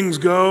of let things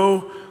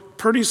go,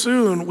 pretty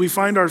soon we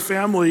find our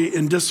family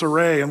in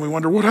disarray and we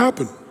wonder, what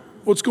happened?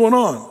 What's going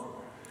on?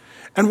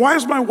 And why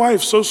is my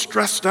wife so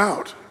stressed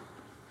out?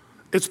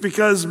 It's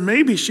because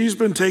maybe she's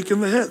been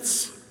taking the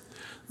hits.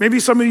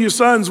 Maybe some of you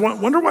sons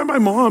wonder why my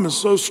mom is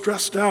so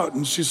stressed out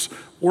and she's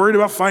worried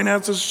about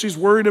finances, she's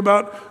worried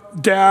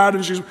about dad,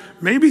 and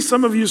maybe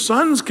some of you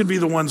sons could be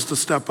the ones to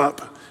step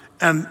up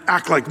and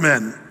act like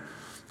men.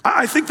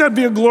 I think that'd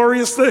be a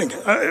glorious thing.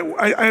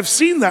 I have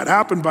seen that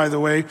happen, by the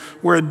way,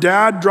 where a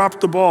dad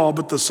dropped the ball,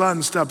 but the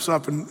son steps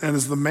up and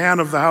is the man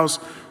of the house.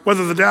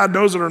 Whether the dad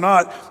knows it or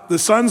not, the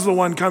son's the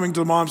one coming to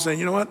the mom saying,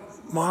 you know what,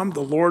 Mom,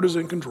 the Lord is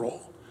in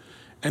control.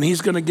 and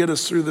he's going to get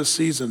us through this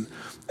season.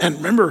 And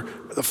remember,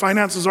 the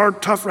finances are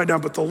tough right now,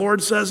 but the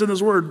Lord says in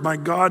his word, my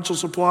God shall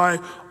supply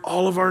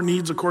all of our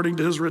needs according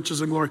to his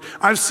riches and glory.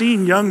 I've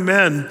seen young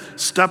men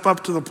step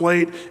up to the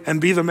plate and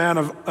be the man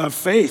of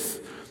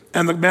faith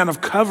and the man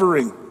of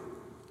covering.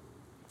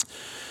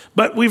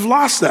 But we've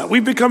lost that.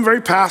 We've become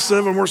very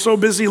passive, and we're so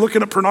busy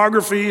looking at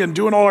pornography and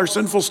doing all our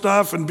sinful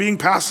stuff and being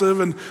passive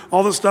and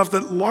all this stuff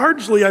that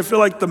largely I feel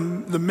like the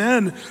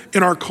men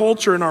in our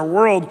culture, in our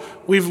world,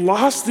 we've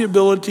lost the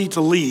ability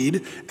to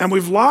lead and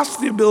we've lost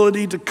the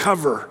ability to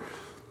cover.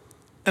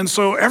 And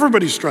so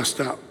everybody's stressed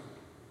out.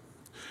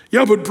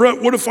 Yeah, but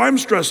Brett, what if I'm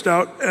stressed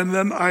out and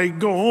then I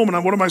go home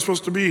and what am I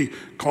supposed to be?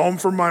 Calm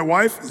for my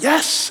wife?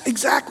 Yes,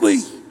 exactly.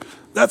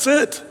 That's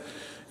it.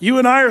 You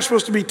and I are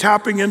supposed to be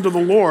tapping into the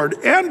Lord,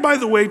 and by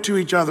the way, to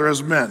each other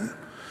as men.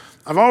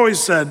 I've always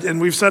said, and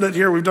we've said it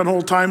here, we've done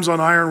whole times on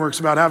Ironworks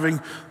about having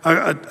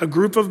a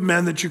group of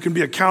men that you can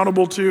be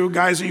accountable to,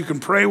 guys that you can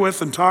pray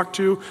with and talk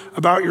to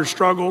about your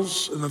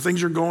struggles and the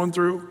things you're going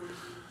through.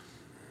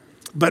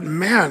 But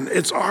man,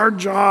 it's our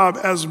job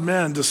as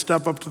men to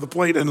step up to the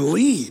plate and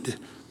lead.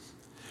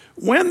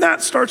 When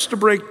that starts to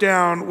break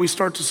down, we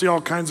start to see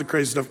all kinds of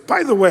crazy stuff.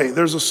 By the way,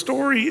 there's a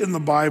story in the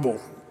Bible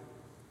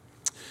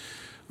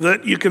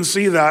that you can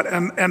see that.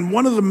 And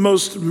one of the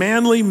most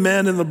manly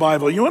men in the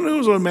Bible, you want to know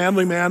who's a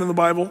manly man in the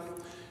Bible?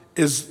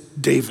 Is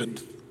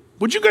David.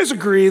 Would you guys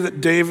agree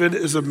that David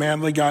is a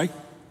manly guy?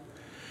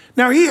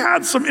 Now, he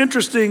had some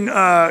interesting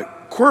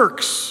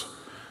quirks,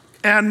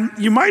 and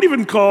you might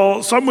even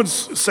call, some would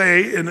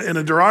say in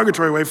a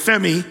derogatory way,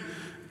 femi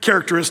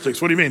characteristics.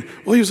 What do you mean?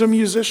 Well, he was a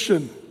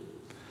musician.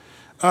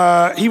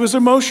 He was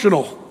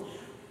emotional.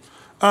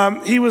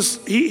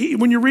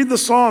 When you read the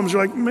Psalms,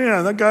 you're like,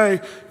 man, that guy,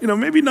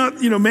 maybe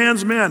not,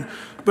 man's man.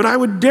 But I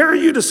would dare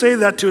you to say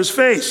that to his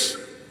face.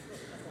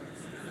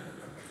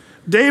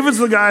 David's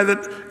the guy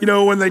that,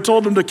 when they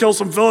told him to kill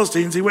some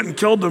Philistines, he went and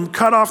killed them,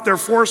 cut off their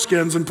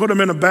foreskins and put them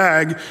in a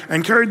bag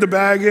and carried the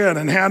bag in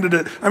and handed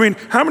it. I mean,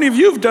 how many of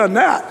you have done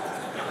that?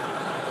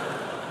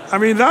 I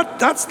mean,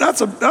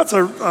 that's a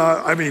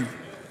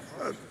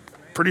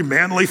pretty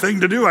manly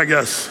thing to do, I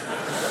guess.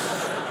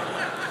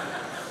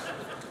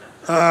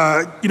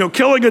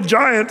 Killing a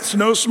giant's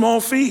no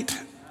small feat.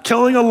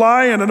 Killing a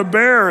lion and a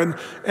bear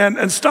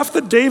and stuff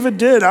that David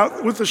did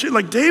out with the sheep.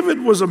 Like,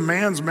 David was a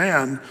man's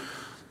man.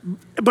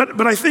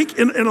 But I think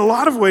in a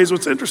lot of ways,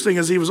 what's interesting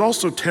is he was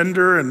also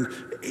tender,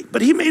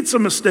 but he made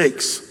some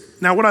mistakes.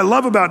 Now, what I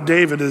love about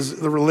David is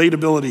the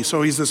relatability.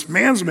 So he's this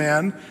man's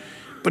man,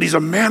 but he's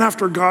a man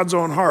after God's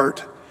own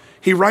heart.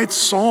 He writes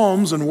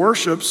psalms and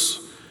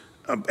worships,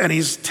 and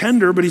he's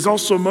tender, but he's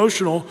also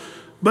emotional.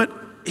 But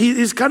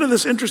he's kind of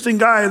this interesting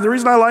guy. And the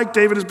reason I like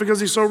David is because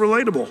he's so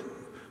relatable.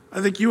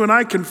 I think you and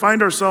I can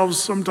find ourselves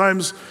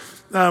sometimes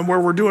where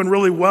we're doing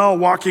really well,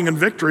 walking in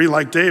victory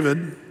like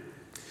David.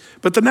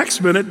 But the next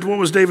minute, what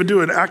was David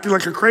doing? Acting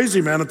like a crazy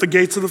man at the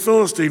gates of the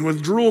Philistine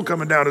with drool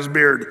coming down his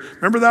beard.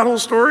 Remember that whole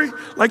story?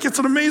 Like, it's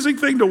an amazing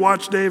thing to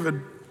watch David.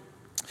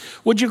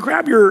 Would you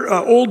grab your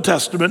Old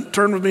Testament,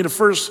 turn with me to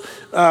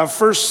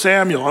 1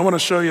 Samuel. I want to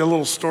show you a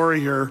little story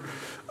here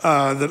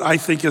that I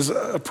think is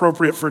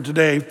appropriate for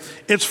today.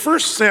 It's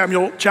 1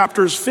 Samuel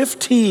chapters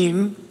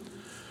 15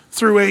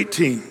 through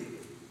 18.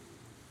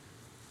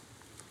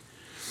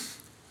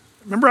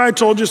 Remember I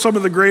told you some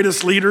of the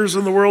greatest leaders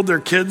in the world, their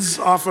kids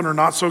often are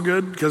not so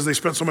good because they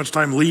spent so much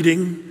time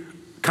leading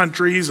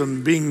countries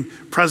and being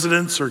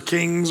presidents or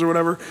kings or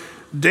whatever.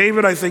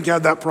 David, I think,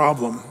 had that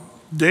problem.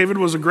 David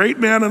was a great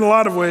man in a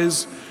lot of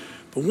ways,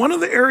 but one of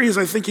the areas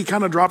I think he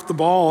kind of dropped the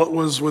ball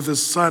was with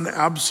his son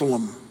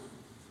Absalom.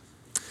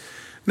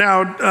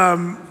 Now,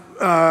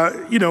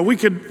 we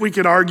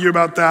could argue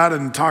about that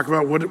and talk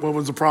about what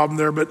was the problem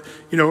there, but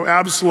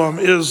Absalom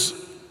is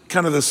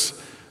kind of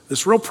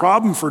this real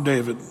problem for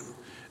David.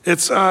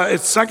 It's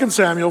 2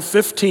 Samuel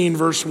 15,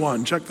 verse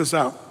 1. Check this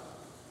out.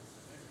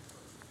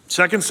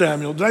 2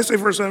 Samuel. Did I say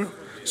 1 Samuel?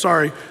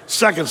 Sorry,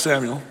 2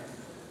 Samuel.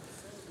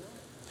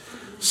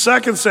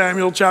 2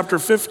 Samuel chapter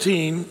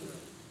 15,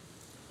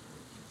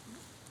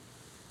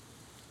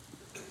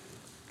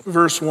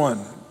 verse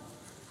 1.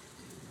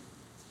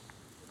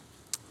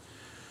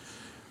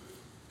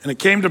 And it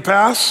came to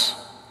pass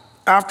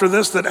after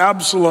this that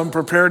Absalom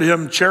prepared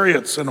him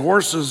chariots and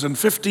horses and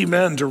 50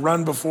 men to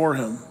run before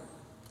him.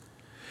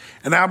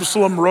 And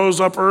Absalom rose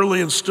up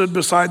early and stood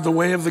beside the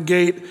way of the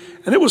gate.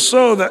 And it was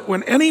so that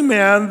when any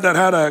man that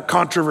had a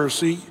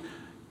controversy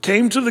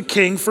came to the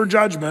king for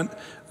judgment,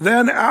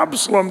 then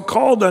Absalom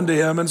called unto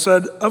him and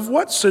said, Of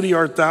what city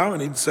art thou?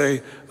 And he'd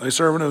say, Thy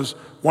servant is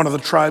one of the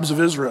tribes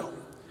of Israel.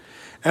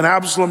 And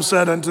Absalom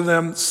said unto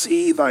them,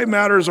 See, thy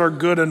matters are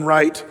good and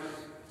right,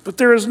 but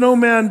there is no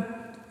man,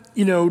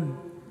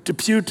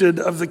 deputed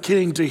of the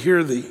king to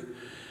hear thee.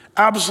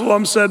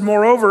 Absalom said,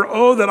 Moreover,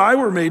 oh, that I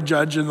were made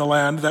judge in the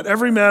land, that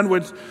every man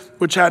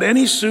which had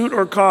any suit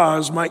or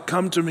cause might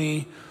come to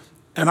me,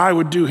 and I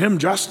would do him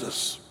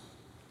justice.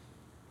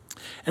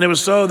 And it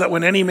was so that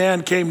when any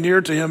man came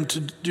near to him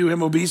to do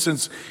him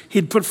obeisance,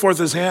 he'd put forth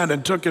his hand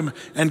and took him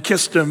and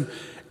kissed him.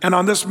 And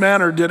on this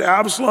manner did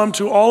Absalom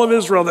to all of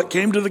Israel that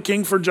came to the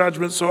king for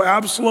judgment. So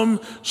Absalom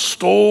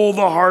stole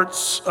the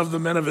hearts of the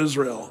men of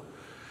Israel.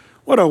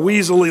 What a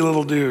weaselly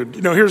little dude.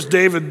 Here's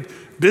David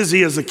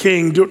busy as a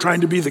king,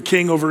 trying to be the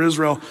king over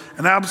Israel.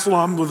 And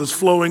Absalom with his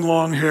flowing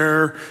long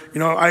hair.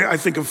 I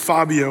think of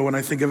Fabio when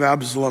I think of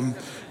Absalom.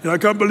 I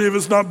can't believe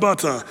it's not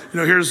butter.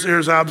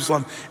 Here's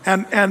Absalom.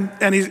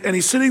 And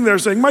he's sitting there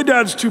saying, my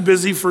dad's too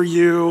busy for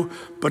you.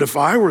 But if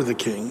I were the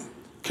king,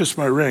 kiss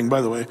my ring,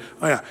 by the way.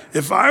 Oh yeah,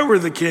 if I were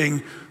the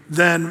king,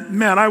 then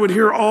man, I would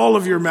hear all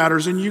of your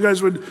matters and you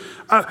guys would,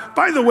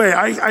 by the way,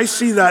 I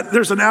see that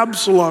there's an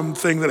Absalom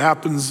thing that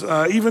happens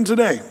even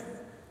today.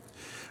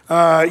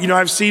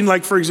 I've seen,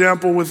 like, for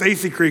example, with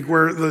Athey Creek,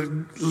 where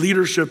the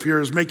leadership here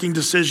is making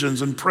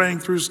decisions and praying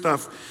through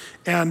stuff.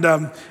 And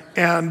there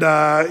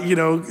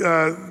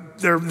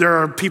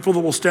are people that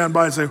will stand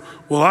by and say,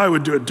 well, I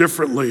would do it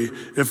differently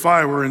if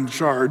I were in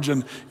charge.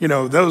 And,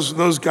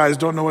 those guys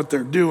don't know what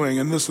they're doing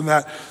and this and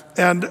that.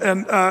 And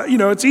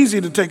it's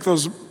easy to take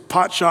those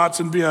pot shots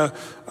and be a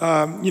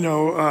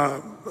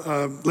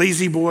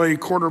lazy boy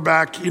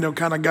quarterback,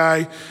 kind of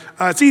guy.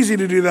 It's easy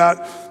to do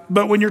that.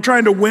 But when you're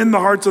trying to win the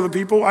hearts of the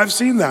people, I've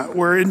seen that,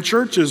 where in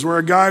churches, where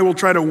a guy will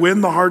try to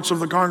win the hearts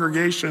of the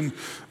congregation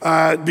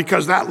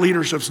because that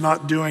leadership's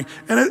not doing,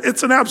 and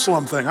it's an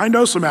Absalom thing. I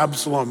know some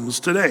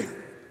Absaloms today.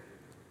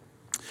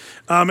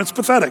 It's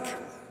pathetic,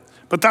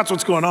 but that's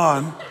what's going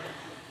on.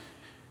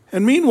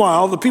 And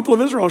meanwhile, the people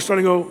of Israel are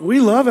starting to go,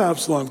 we love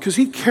Absalom because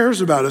he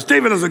cares about us.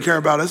 David doesn't care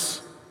about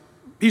us.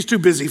 He's too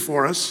busy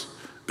for us.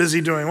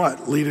 Busy doing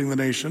what? Leading the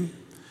nation.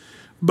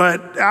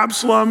 But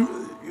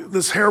Absalom,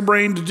 this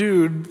harebrained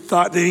dude,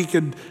 thought that he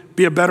could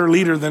be a better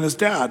leader than his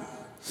dad.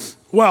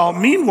 Well,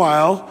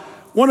 meanwhile,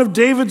 one of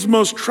David's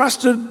most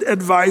trusted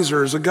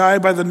advisors, a guy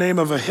by the name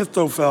of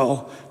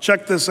Ahithophel,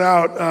 check this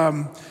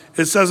out.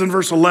 It says in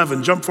verse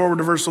 11, jump forward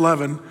to verse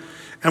 11.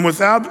 And with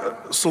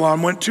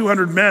Absalom went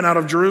 200 men out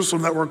of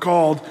Jerusalem that were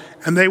called,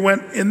 and they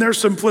went in their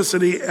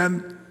simplicity,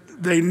 and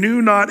they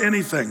knew not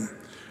anything.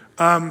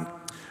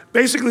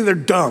 Basically, they're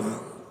dumb.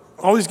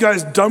 All these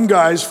guys, dumb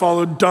guys,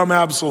 followed dumb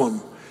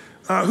Absalom.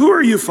 Who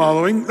are you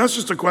following? That's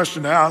just a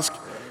question to ask.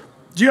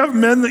 Do you have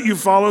men that you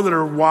follow that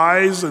are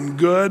wise and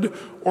good?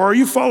 Or are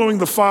you following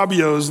the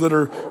Fabios that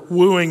are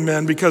wooing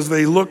men because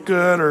they look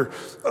good?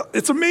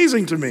 It's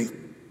amazing to me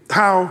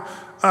how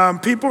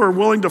people are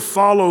willing to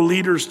follow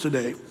leaders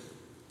today.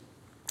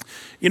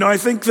 I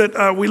think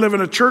that we live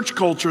in a church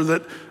culture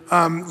that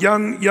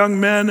young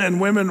men and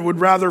women would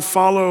rather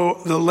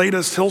follow the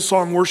latest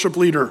Hillsong worship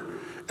leader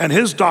and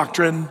his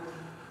doctrine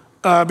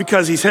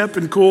because he's hip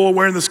and cool,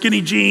 wearing the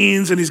skinny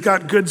jeans, and he's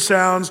got good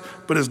sounds.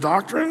 But his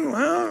doctrine,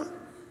 well,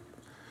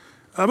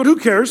 but who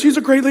cares? He's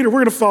a great leader.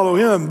 We're going to follow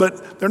him.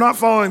 But they're not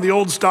following the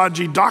old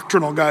stodgy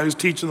doctrinal guy who's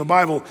teaching the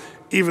Bible,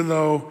 even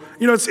though,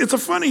 it's a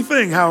funny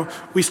thing how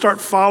we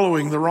start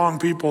following the wrong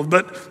people.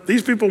 But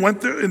these people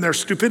went through in their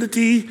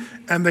stupidity,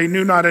 and they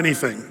knew not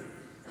anything.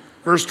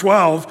 Verse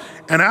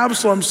 12, and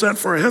Absalom sent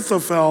for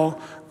Ahithophel,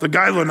 the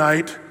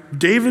Gilonite,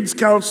 David's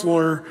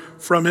counselor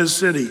from his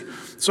city.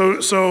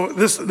 So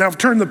this, now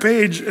turn the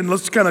page and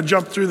let's kind of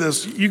jump through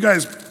this. You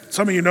guys,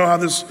 some of you know how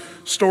this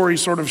story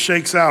sort of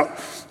shakes out.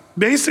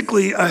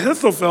 Basically,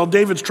 Ahithophel,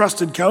 David's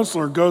trusted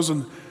counselor, goes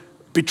and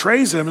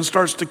betrays him and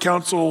starts to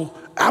counsel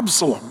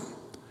Absalom.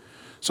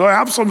 So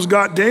Absalom's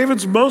got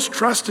David's most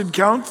trusted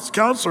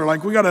counselor.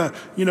 Like, we got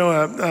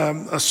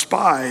a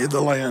spy in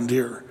the land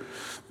here.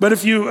 But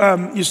if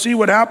you see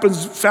what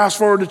happens, fast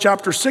forward to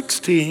chapter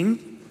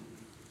 16,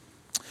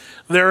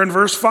 there in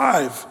verse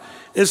 5,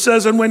 it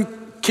says, and when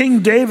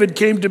King David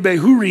came to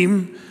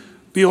Bahurim,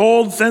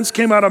 behold, thence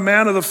came out a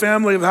man of the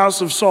family of the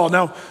house of Saul.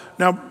 Now,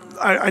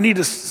 I need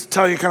to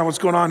tell you kind of what's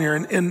going on here.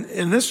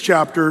 In this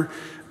chapter,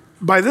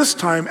 by this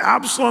time,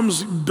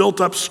 Absalom's built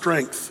up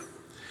strength.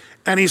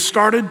 And he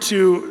started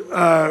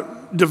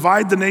to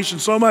divide the nation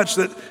so much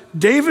that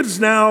David's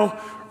now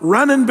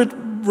running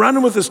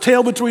with his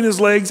tail between his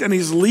legs, and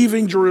he's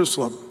leaving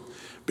Jerusalem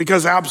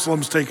because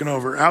Absalom's taken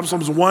over.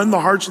 Absalom's won the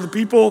hearts of the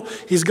people.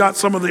 He's got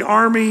some of the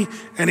army,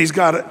 and he's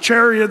got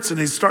chariots, and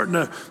he's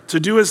starting to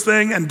do his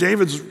thing. And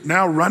David's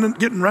now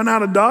getting run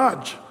out of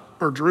Dodge,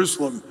 or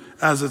Jerusalem,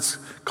 as it's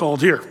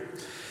called here.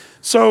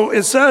 So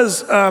it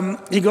says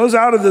he goes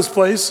out of this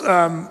place,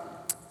 and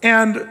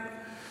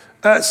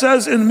it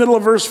says in the middle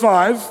of verse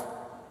 5,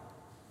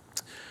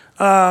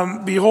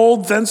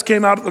 behold, thence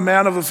came out the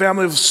man of the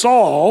family of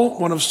Saul,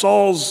 one of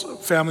Saul's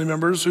family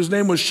members, whose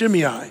name was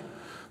Shimei,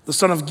 the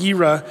son of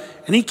Gera,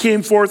 and he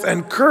came forth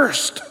and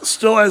cursed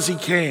still as he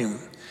came.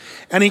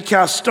 And he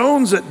cast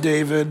stones at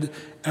David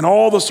and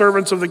all the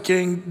servants of the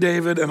king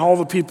David and all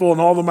the people and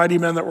all the mighty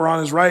men that were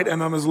on his right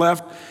and on his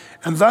left.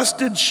 And thus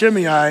did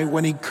Shimei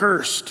when he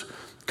cursed.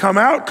 Come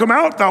out,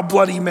 thou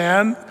bloody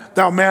man,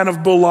 thou man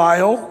of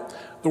Belial.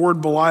 The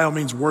word Belial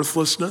means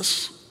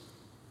worthlessness.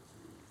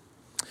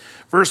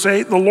 Verse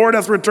 8, the Lord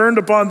hath returned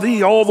upon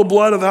thee all the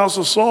blood of the house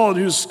of Saul, in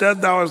whose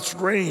stead thou hast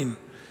reigned.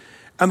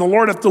 And the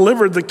Lord hath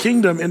delivered the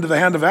kingdom into the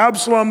hand of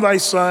Absalom thy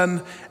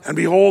son, and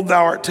behold,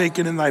 thou art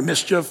taken in thy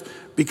mischief,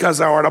 because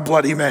thou art a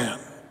bloody man.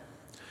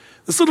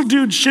 This little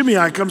dude,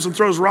 Shimei, comes and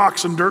throws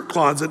rocks and dirt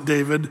clods at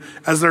David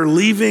as they're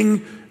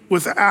leaving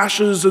with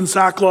ashes and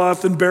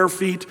sackcloth and bare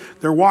feet.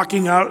 They're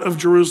walking out of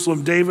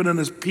Jerusalem, David and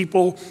his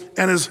people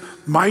and his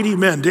mighty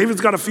men.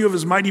 David's got a few of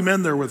his mighty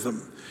men there with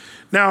him.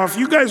 Now, if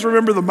you guys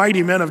remember the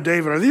mighty men of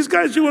David, are these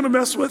guys you want to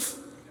mess with?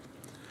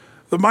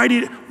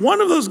 One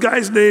of those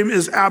guys' name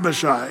is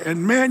Abishai.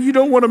 And man, you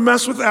don't want to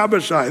mess with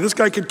Abishai. This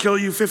guy could kill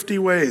you 50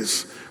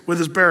 ways with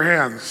his bare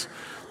hands.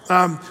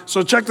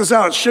 So check this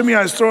out.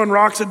 Shimei is throwing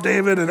rocks at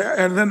David,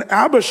 and then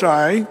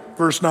Abishai,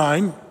 verse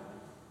 9,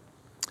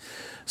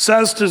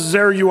 says to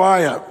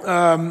Zeruiah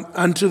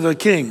unto the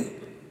king,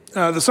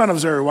 the son of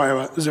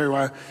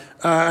Zeruiah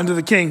unto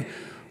the king,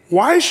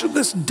 why should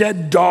this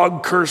dead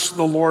dog curse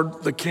the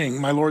Lord the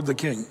king, my lord the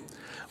king?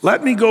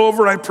 Let me go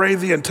over, I pray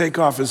thee, and take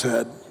off his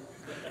head.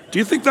 Do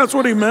you think that's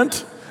what he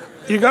meant?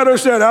 You got to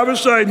understand,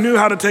 Abishai knew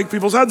how to take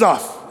people's heads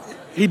off.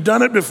 He'd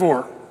done it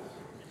before.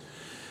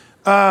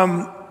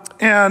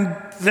 And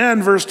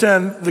then verse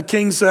 10, the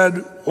king said,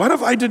 what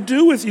have I to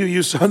do with you,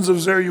 you sons of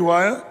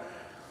Zeruiah?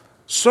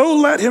 So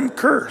let him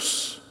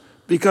curse,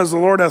 because the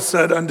Lord hath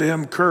said unto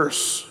him,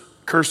 curse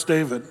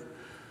David.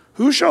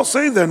 Who shall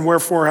say then,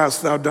 wherefore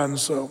hast thou done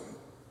so?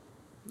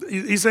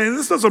 He's saying,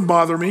 this doesn't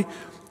bother me.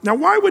 Now,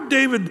 why would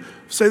David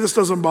say this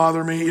doesn't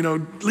bother me?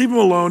 Leave him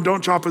alone.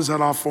 Don't chop his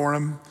head off for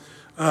him.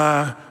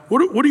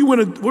 What do you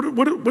want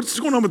to? What's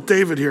going on with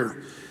David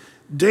here?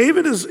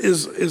 David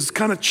is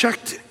kind of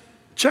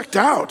checked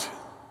out.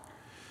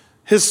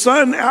 His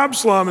son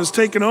Absalom has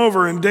taken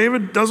over, and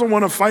David doesn't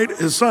want to fight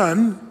his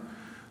son,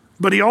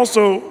 but he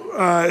also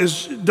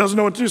doesn't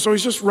know what to do. So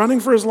he's just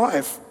running for his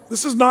life.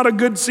 This is not a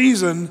good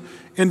season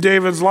in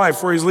David's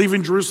life where he's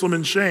leaving Jerusalem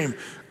in shame.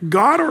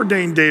 God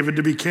ordained David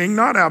to be king,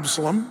 not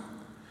Absalom.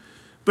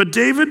 But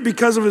David,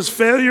 because of his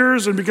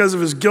failures and because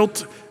of his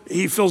guilt,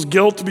 he feels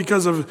guilt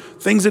because of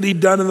things that he'd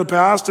done in the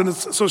past. And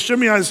so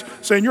Shimei's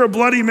saying, you're a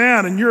bloody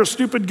man and you're a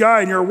stupid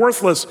guy and you're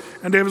worthless.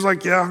 And David's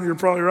like, yeah, you're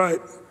probably right.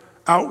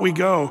 Out we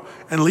go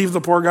and leave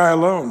the poor guy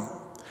alone.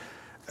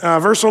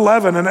 Verse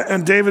 11,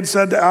 and David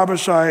said to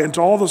Abishai and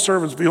to all the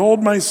servants,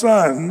 behold, my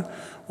son,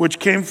 which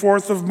came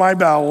forth of my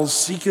bowels,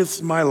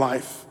 seeketh my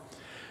life.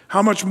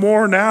 How much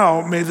more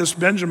now may this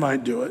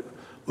Benjamite do it?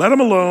 Let him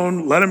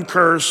alone, let him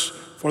curse,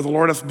 for the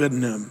Lord hath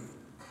bidden him.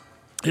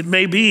 It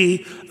may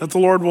be that the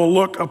Lord will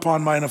look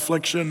upon mine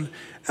affliction,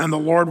 and the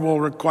Lord will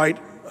requite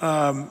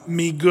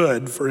me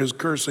good for his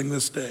cursing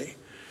this day.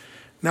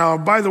 Now,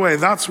 by the way,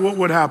 that's what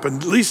would happen.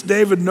 At least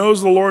David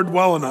knows the Lord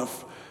well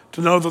enough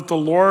to know that the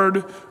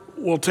Lord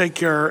will take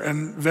care,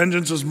 and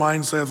vengeance is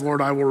mine, saith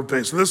Lord, I will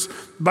repay. So this,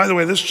 by the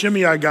way, this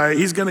Shimei guy,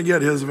 he's going to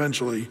get his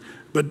eventually,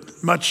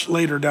 but much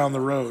later down the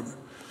road.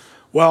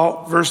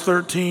 Well, verse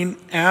 13,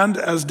 and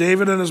as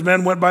David and his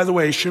men went by the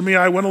way,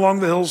 Shimei went along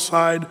the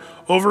hillside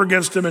over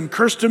against him and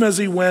cursed him as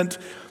he went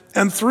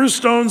and threw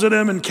stones at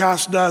him and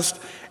cast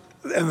dust.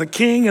 And the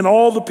king and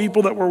all the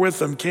people that were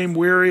with him came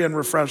weary and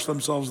refreshed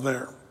themselves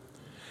there.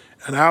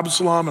 And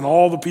Absalom and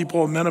all the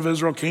people and men of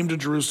Israel came to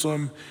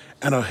Jerusalem,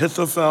 and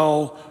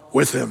Ahithophel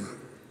with him.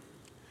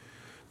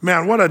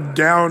 Man, what a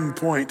down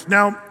point.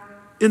 Now,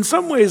 in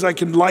some ways I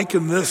can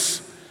liken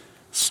this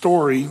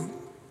story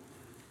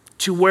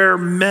to where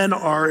men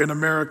are in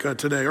America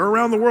today, or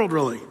around the world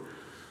really.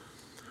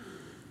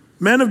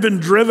 Men have been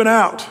driven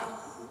out.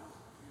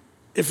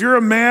 If you're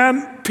a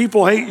man,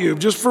 people hate you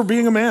just for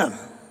being a man.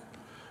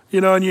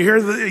 And you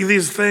hear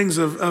these things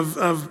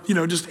of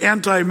just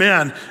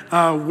anti-man,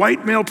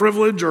 white male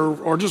privilege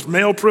or just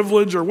male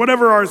privilege or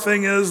whatever our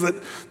thing is.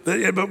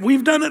 But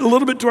we've done it a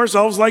little bit to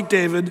ourselves like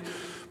David.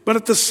 But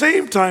at the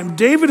same time,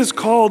 David is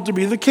called to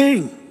be the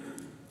king.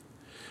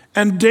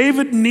 And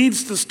David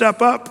needs to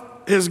step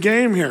up his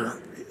game here.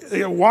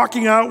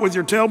 Walking out with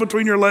your tail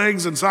between your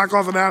legs and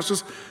sackcloth and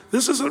ashes,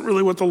 this isn't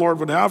really what the Lord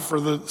would have for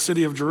the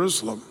city of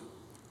Jerusalem.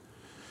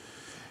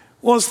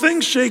 Well, as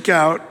things shake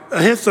out,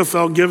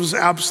 Ahithophel gives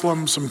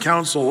Absalom some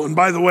counsel. And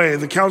by the way,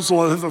 the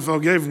counsel Ahithophel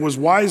gave was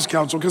wise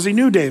counsel because he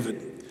knew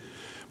David.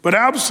 But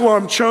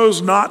Absalom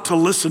chose not to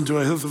listen to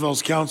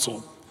Ahithophel's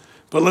counsel,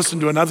 but listen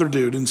to another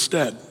dude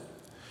instead.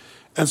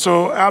 And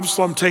so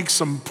Absalom takes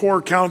some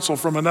poor counsel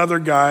from another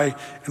guy.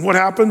 And what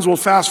happens? Well,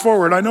 fast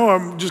forward. I know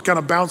I'm just kind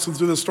of bouncing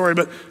through this story,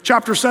 but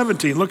chapter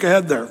 17, look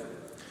ahead there.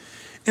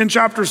 In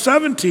chapter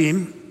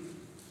 17,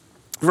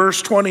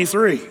 verse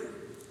 23,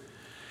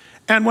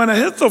 and when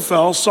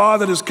Ahithophel saw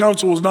that his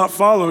counsel was not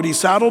followed, he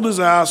saddled his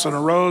ass and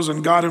arose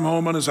and got him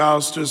home on his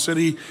house to his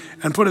city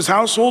and put his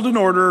household in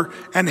order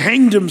and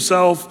hanged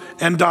himself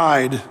and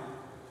died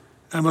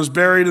and was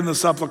buried in the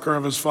sepulcher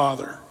of his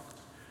father.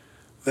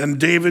 Then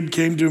David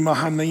came to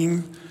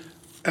Mahanaim,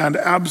 and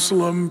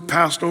Absalom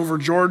passed over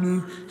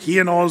Jordan, he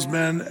and all his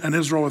men, and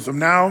Israel with him.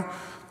 Now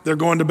they're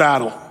going to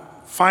battle.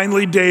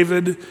 Finally,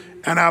 David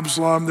and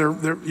Absalom, they're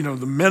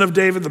the men of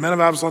David, the men of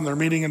Absalom, they're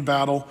meeting in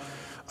battle.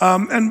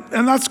 And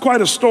that's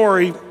quite a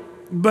story,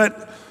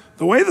 but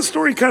the way the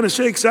story kind of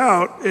shakes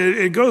out,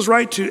 it goes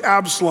right to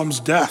Absalom's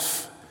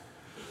death.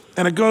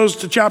 And it goes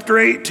to chapter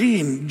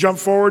 18, jump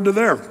forward to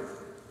there.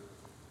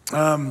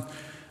 Kind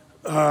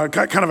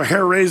of a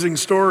hair-raising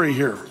story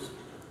here.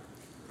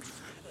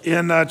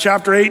 in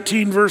chapter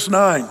 18, verse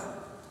 9.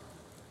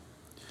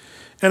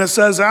 And it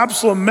says,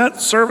 Absalom met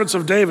servants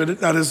of David,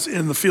 that is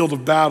in the field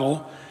of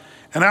battle,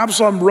 and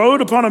Absalom rode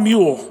upon a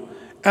mule,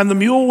 and the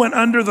mule went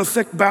under the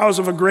thick boughs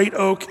of a great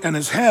oak, and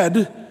his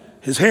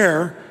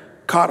hair,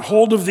 caught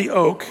hold of the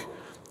oak,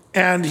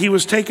 and he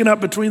was taken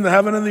up between the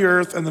heaven and the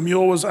earth, and the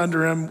mule was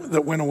under him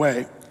that went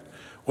away.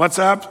 What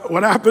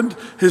happened?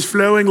 His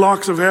flowing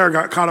locks of hair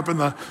got caught up I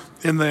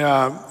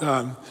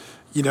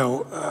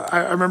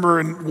remember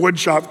in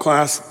woodshop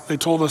class, they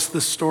told us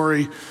this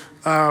story.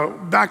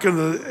 Back in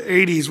the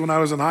 80s when I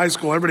was in high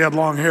school, everybody had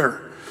long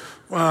hair.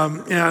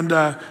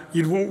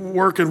 You'd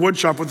work in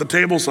woodshop with the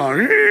table saw,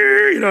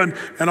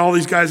 and all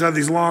these guys had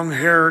these long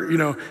hair,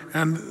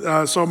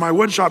 so my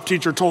woodshop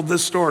teacher told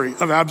this story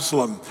of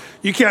Absalom.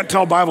 You can't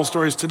tell Bible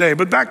stories today,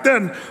 but back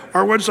then,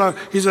 our woodshop,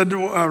 he said,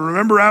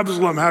 remember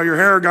Absalom, how your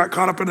hair got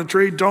caught up in a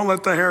tree? Don't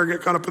let the hair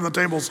get caught up in the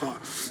table saw.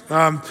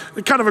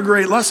 Kind of a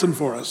great lesson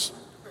for us.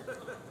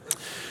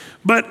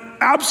 But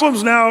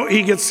Absalom's now,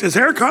 he gets his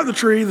hair caught in the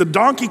tree, the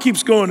donkey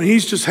keeps going, and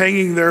he's just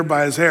hanging there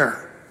by his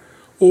hair.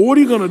 Well, what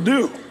are you going to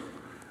do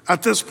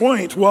at this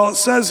point? Well, it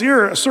says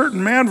here, a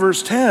certain man,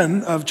 verse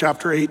 10 of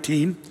chapter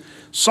 18,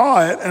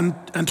 saw it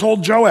and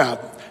told Joab.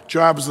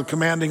 Joab was the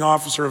commanding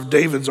officer of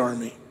David's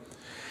army.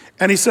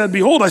 And he said,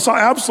 behold, I saw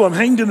Absalom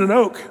hanged in an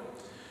oak.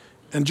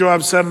 And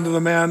Joab said unto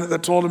the man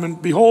that told him, and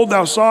behold,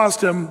 thou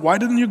sawest him. Why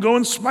didn't you go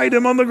and smite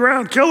him on the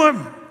ground? Kill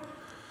him.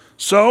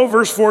 So,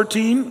 verse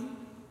 14,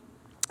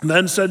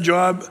 then said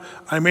Joab,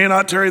 I may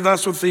not tarry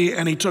thus with thee.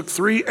 And he took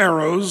 3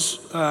 arrows,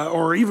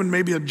 or even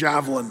maybe a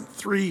javelin.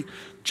 3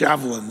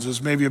 javelins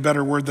is maybe a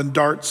better word than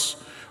darts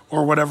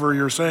or whatever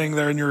you're saying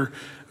there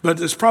but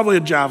it's probably a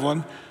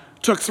javelin.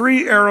 Took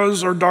 3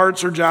 arrows or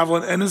darts or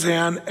javelin in his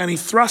hand, and he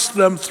thrust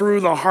them through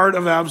the heart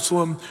of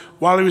Absalom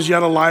while he was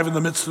yet alive in the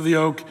midst of the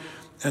oak.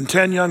 And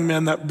 10 young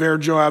men that bare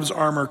Joab's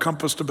armor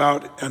compassed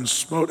about and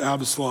smote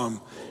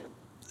Absalom,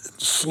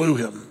 slew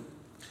him.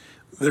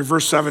 There,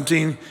 verse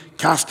 17,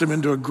 cast him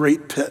into a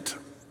great pit.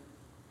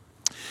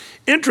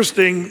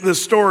 Interesting,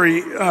 this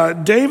story,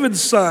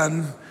 David's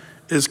son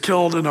is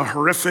killed in a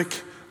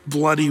horrific,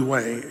 bloody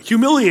way,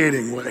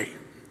 humiliating way.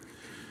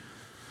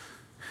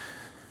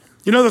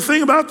 The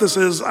thing about this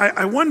is,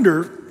 I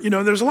wonder,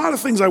 there's a lot of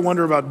things I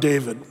wonder about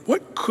David.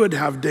 What could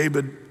have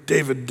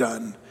David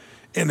done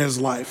in his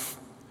life?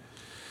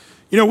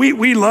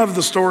 We love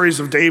the stories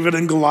of David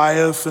and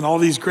Goliath and all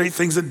these great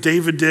things that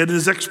David did,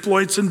 his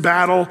exploits in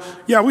battle.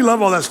 Yeah, we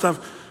love all that stuff.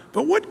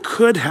 But what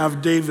could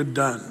have David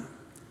done?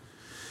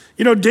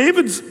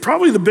 David's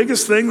probably the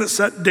biggest thing that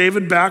set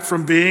David back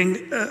from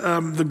being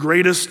the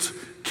greatest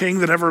king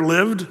that ever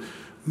lived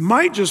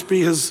might just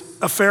be his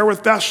affair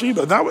with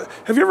Bathsheba.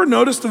 Have you ever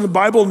noticed in the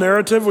Bible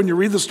narrative when you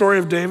read the story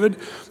of David,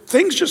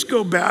 things just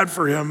go bad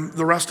for him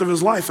the rest of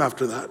his life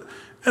after that.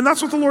 And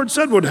that's what the Lord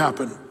said would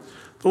happen.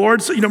 The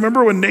Lord said,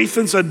 remember when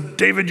Nathan said,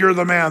 David, you're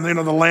the man,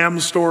 the lamb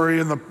story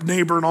and the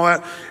neighbor and all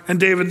that. And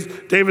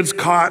David's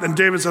caught, and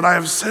David said, I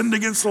have sinned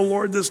against the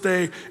Lord this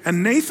day.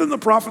 And Nathan the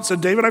prophet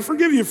said, David, I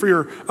forgive you for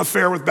your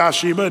affair with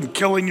Bathsheba and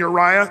killing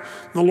Uriah.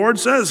 And the Lord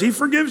says, he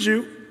forgives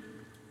you.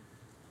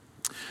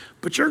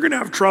 But you're going to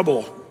have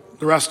trouble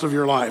the rest of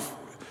your life.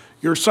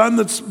 Your son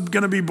that's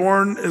going to be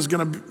born is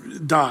going to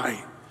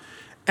die.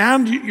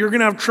 And you're going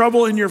to have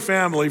trouble in your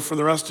family for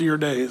the rest of your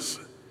days.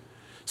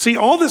 See,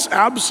 all this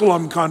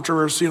Absalom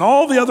controversy and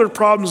all the other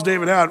problems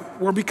David had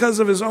were because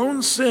of his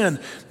own sin,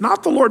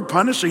 not the Lord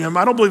punishing him.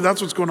 I don't believe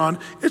that's what's going on.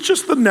 It's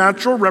just the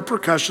natural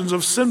repercussions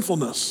of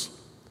sinfulness.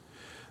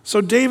 So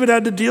David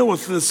had to deal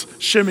with this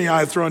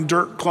Shimei throwing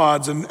dirt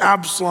clods and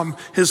Absalom,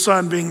 his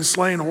son, being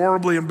slain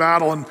horribly in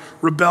battle and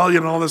rebellion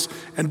and all this.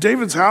 And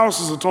David's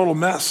house is a total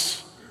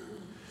mess.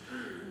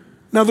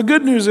 Now, the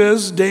good news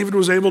is David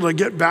was able to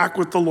get back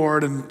with the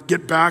Lord and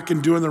get back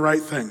and doing the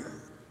right thing.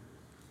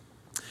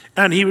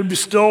 And he would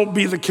still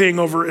be the king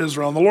over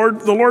Israel. And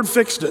the Lord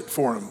fixed it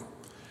for him.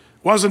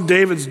 It wasn't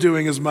David's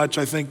doing as much,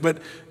 I think, but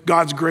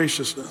God's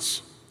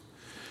graciousness.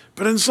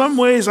 But in some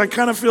ways, I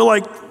kind of feel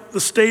like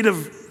the state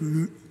of,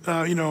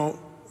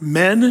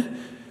 men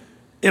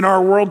in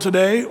our world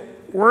today,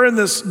 we're in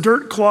this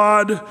dirt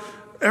clod.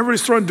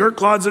 Everybody's throwing dirt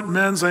clods at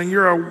men, saying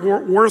you're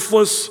a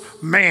worthless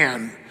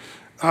man,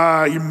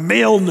 your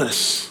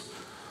maleness.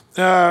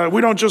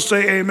 We don't just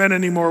say amen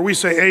anymore. We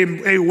say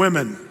a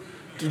women.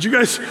 Did you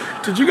guys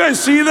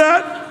see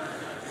that?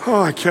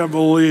 Oh, I can't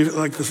believe,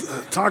 this,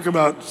 talk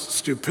about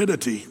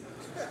stupidity.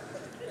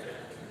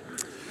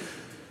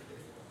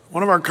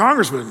 One of our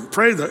congressmen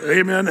prayed that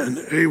amen and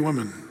a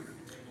woman.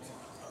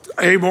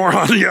 A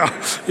moron,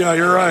 yeah,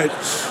 you're right.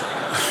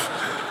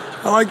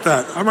 I like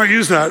that. I might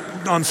use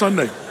that on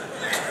Sunday.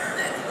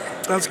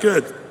 That's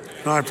good.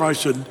 No, I probably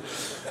shouldn't.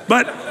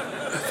 But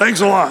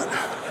thanks a lot.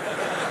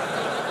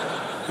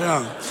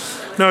 Yeah.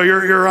 No,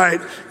 you're right.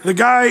 The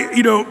guy,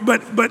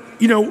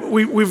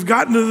 we've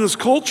gotten into this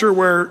culture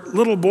where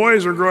little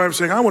boys are growing up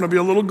saying, I want to be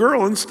a little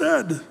girl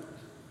instead.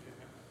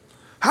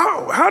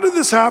 How did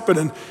this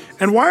happen?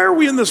 And why are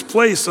we in this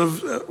place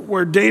of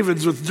where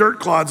David's with dirt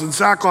clods and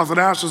sackcloth and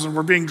ashes and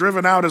we're being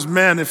driven out as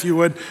men, if you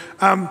would?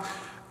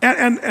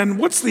 And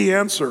what's the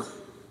answer?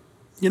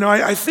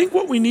 I think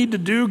what we need to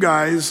do,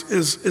 guys,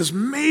 is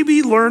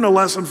maybe learn a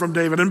lesson from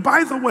David. And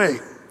by the way,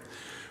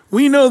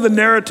 we know the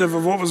narrative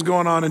of what was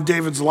going on in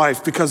David's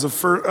life because of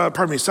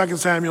 2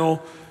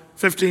 Samuel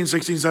 15,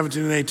 16,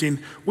 17, and 18.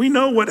 We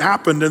know what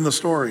happened in the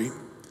story.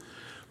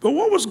 But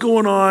what was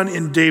going on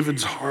in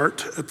David's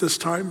heart at this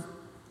time?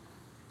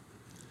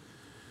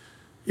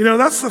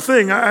 That's the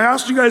thing. I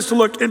asked you guys to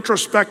look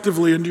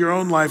introspectively into your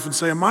own life and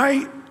say, am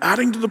I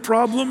adding to the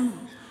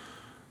problem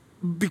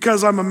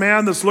because I'm a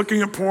man that's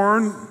looking at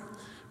porn?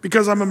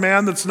 Because I'm a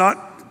man that's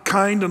not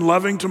kind and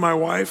loving to my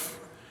wife?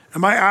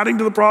 Am I adding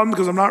to the problem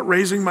because I'm not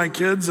raising my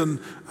kids and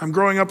I'm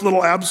growing up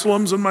little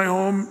Absaloms in my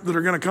home that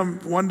are going to come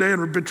one day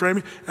and betray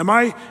me? Am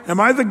I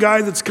the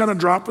guy that's kind of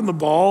dropping the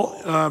ball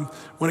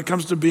when it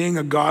comes to being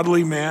a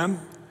godly man?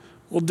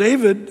 Well,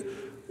 David,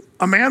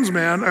 a man's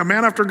man, a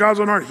man after God's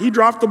own heart, he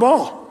dropped the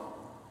ball.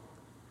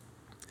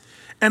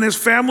 And his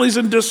family's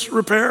in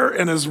disrepair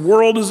and his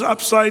world is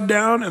upside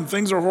down and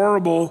things are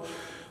horrible.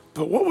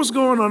 But what was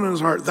going on in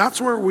his heart?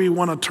 That's where we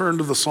want to turn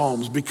to the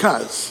Psalms,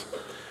 because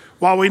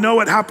while we know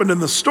what happened in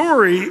the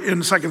story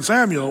in 2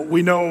 Samuel,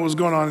 we know what was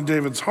going on in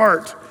David's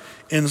heart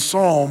in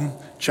Psalm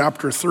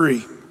chapter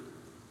 3.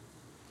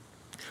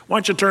 Why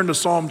don't you turn to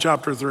Psalm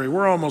chapter 3?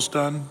 We're almost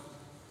done.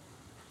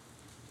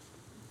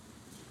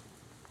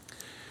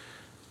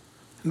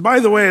 And by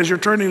the way, as you're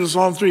turning to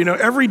Psalm 3,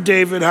 every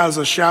David has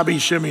a shabby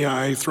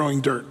Shimei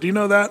throwing dirt. Do you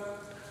know that?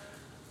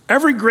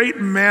 Every great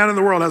man in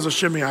the world has a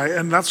Shimei,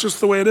 and that's just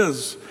the way it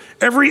is.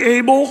 Every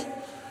Abel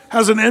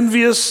has an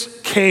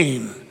envious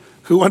Cain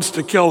who wants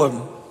to kill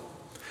him.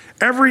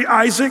 Every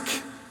Isaac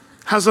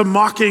has a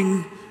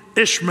mocking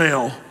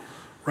Ishmael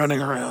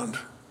running around.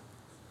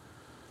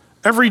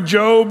 Every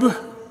Job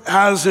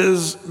has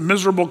his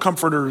miserable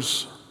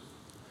comforters.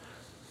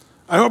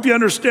 I hope you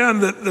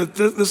understand that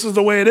this is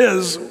the way it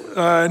is,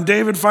 and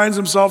David finds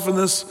himself in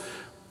this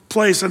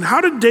place. And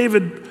how did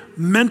David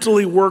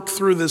mentally work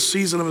through this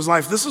season of his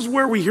life? This is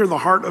where we hear the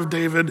heart of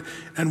David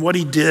and what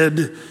he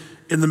did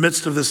in the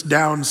midst of this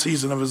down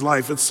season of his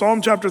life. It's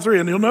Psalm chapter 3,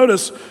 and you'll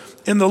notice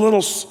in the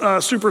little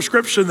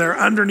superscription there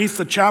underneath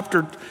the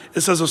chapter,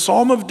 it says, a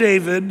psalm of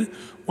David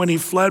when he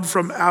fled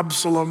from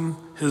Absalom,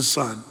 his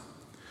son.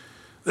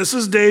 This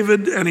is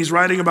David, and he's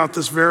writing about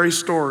this very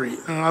story.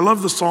 And I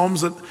love the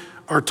Psalms that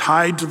are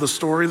tied to the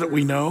story that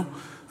we know.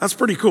 That's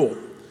pretty cool.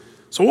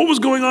 So what was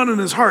going on in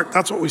his heart?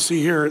 That's what we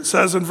see here. It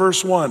says in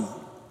verse 1,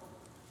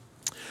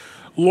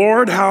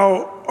 Lord,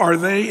 how are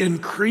they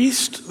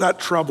increased that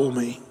trouble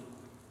me?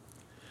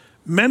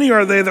 Many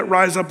are they that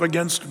rise up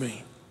against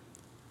me.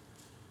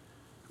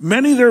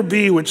 Many there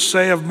be which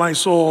say of my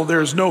soul,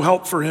 there is no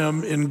help for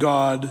him in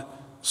God,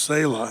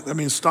 Selah. That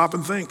means stop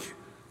and think.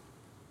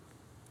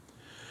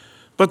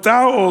 But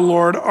thou, O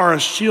Lord, are a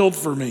shield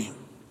for me,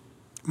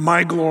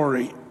 my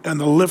glory, and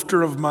the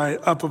lifter of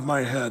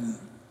my head.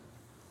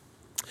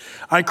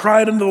 I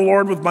cried unto the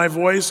Lord with my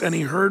voice, and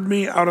he heard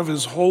me out of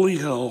his holy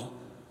hill,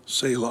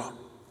 Selah.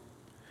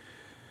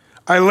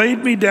 I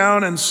laid me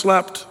down and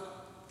slept.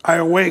 I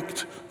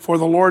awaked, for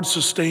the Lord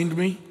sustained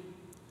me.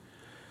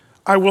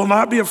 I will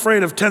not be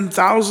afraid of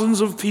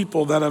 10,000s of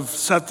people that have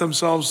set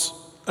themselves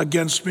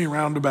against me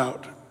round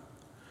about.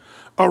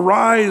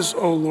 Arise,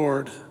 O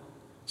Lord,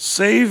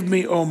 save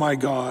me, O my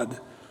God,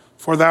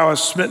 for thou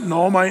hast smitten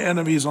all my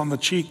enemies on the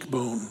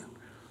cheekbone.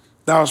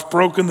 Thou hast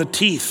broken the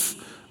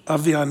teeth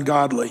of the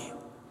ungodly.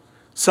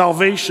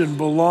 Salvation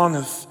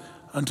belongeth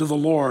unto the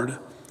Lord.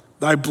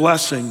 Thy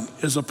blessing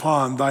is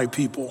upon thy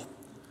people.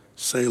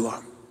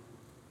 Selah.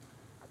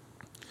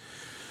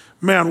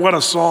 Man, what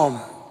a psalm.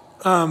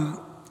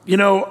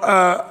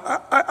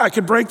 I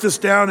could break this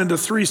down into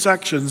 3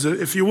 sections.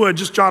 If you would,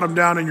 just jot them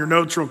down in your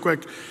notes real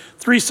quick.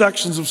 3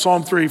 sections of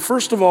Psalm 3.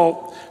 First of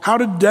all, how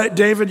did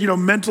David,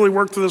 mentally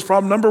work through this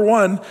problem? Number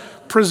 1,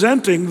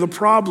 presenting the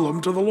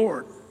problem to the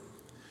Lord.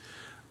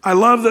 I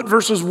love that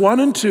verses 1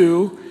 and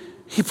 2,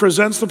 he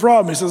presents the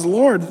problem. He says,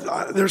 Lord,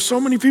 there's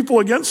so many people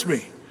against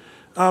me.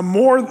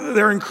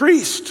 They're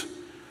increased.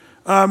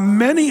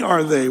 Many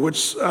are they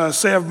which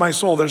say of my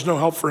soul, there's no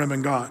help for him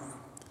in God.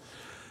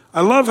 I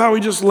love how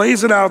he just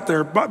lays it out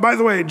there. By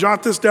the way,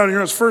 jot this down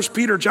here. It's 1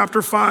 Peter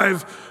chapter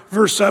 5,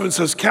 verse 7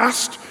 says,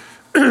 cast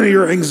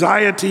your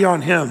anxiety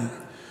on him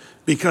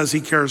because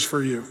he cares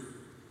for you.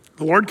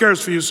 The Lord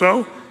cares for you,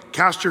 so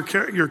cast your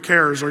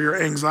cares or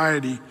your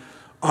anxiety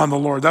on the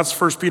Lord. That's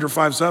 1 Peter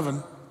 5,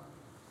 7.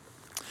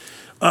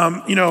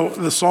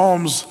 The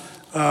Psalms,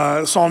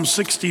 Psalm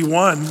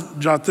 61,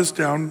 jot this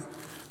down.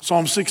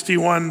 Psalm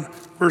 61,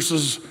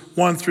 verses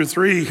 1 through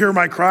 3. Hear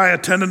my cry,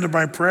 attend unto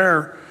my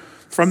prayer.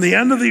 From the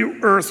end of the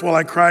earth will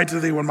I cry to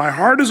thee. When my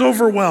heart is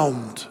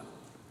overwhelmed,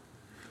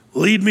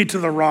 lead me to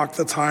the rock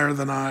that's higher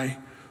than I,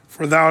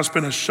 for thou hast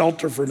been a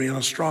shelter for me and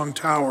a strong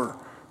tower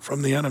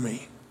from the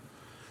enemy.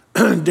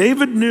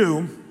 David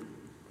knew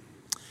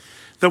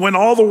that when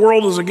all the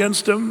world was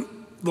against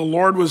him, the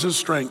Lord was his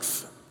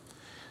strength.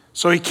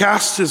 So he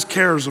cast his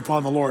cares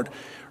upon the Lord.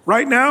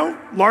 Right now,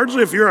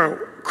 largely if you're a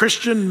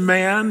Christian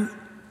man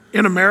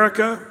in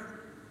America,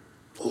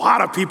 a lot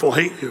of people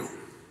hate you.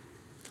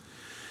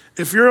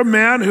 If you're a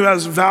man who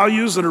has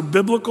values that are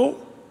biblical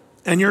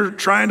and you're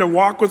trying to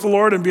walk with the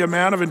Lord and be a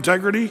man of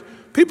integrity,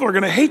 people are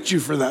going to hate you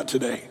for that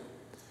today.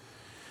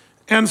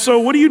 And so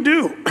what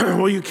do?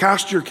 Well, you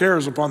cast your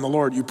cares upon the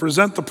Lord. You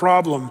present the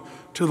problem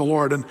to the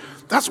Lord. And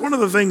that's one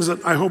of the things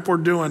that I hope we're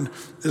doing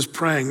is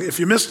praying. If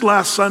you missed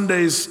last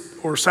Sunday's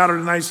or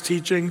Saturday night's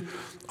teaching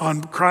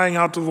on crying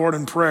out to the Lord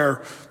in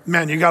prayer,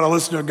 man, you got to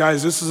listen to it,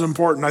 guys. This is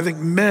important. I think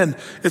men,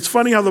 it's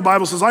funny how the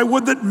Bible says, I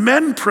would that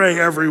men pray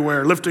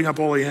everywhere, lifting up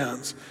holy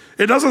hands.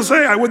 It doesn't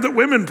say, I would that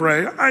women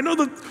pray. I know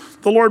that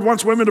the Lord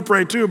wants women to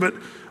pray too, but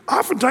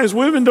oftentimes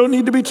women don't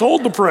need to be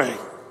told to pray.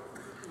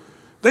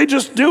 They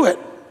just do it.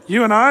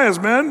 You and I as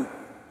men,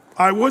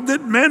 I would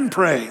that men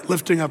pray,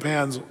 lifting up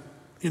hands,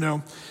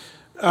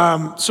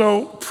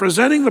 So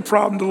presenting the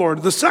problem to the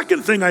Lord. The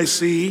second thing I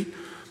see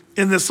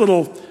in this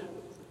little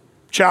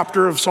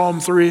chapter of Psalm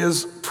 3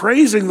 is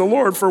praising the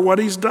Lord for what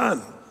he's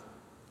done.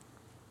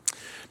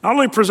 Not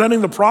only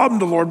presenting the problem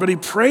to the Lord, but he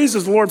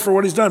praises the Lord for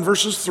what he's done.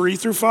 Verses 3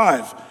 through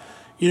 5.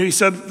 He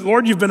said,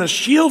 Lord, you've been a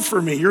shield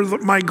for me. You're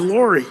my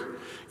glory.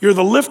 You're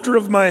the lifter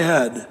of my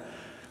head.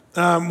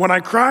 When I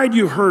cried,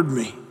 you heard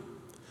me.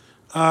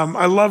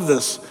 I love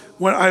this.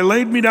 When I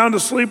laid me down to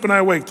sleep and I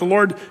awake, the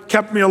Lord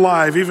kept me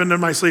alive even in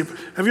my sleep.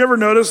 Have you ever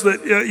noticed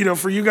that,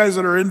 for you guys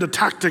that are into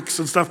tactics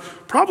and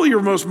stuff, probably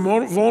your most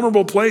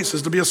vulnerable place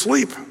is to be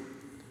asleep.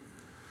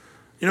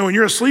 When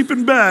you're asleep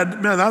in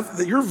bed, man,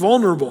 you're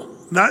vulnerable.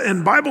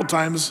 In Bible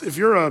times, if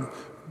you're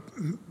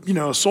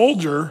a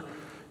soldier,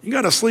 you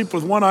got to sleep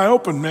with one eye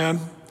open, man,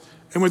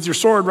 and with your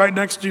sword right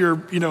next to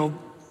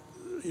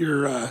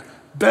your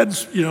bed,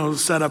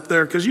 set up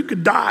there, because you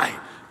could die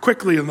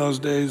quickly in those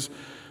days.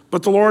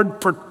 But the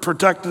Lord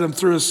protected him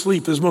through his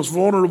sleep. His most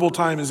vulnerable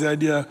time is the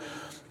idea.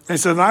 And he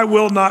said, I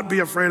will not be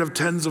afraid of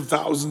tens of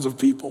thousands of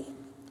people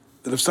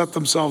that have set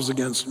themselves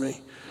against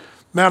me.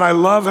 Man, I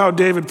love how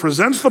David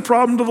presents the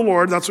problem to the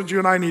Lord. That's what you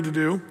and I need to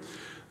do.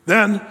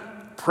 Then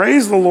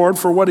praise the Lord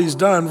for what he's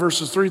done,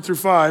 verses 3 through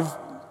 5.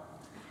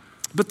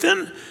 But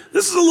then,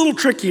 this is a little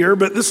trickier,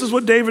 but this is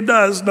what David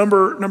does,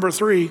 number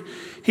 3.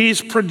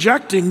 He's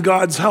projecting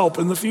God's help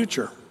in the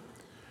future.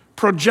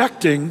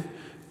 Projecting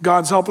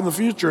God's help in the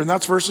future, and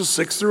that's verses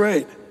 6 through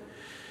 8.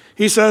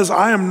 He says,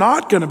 I am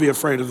not going to be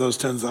afraid of those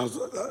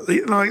 10,000.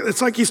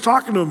 It's like he's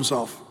talking to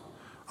himself.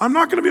 I'm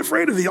not going to be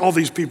afraid of all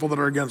these people that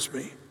are against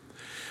me.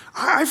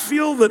 I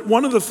feel that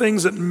one of the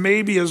things that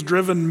maybe has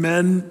driven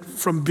men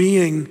from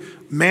being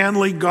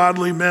manly,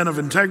 godly men of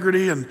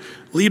integrity and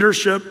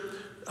leadership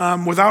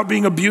without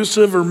being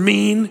abusive or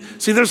mean.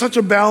 See, there's such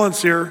a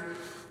balance here.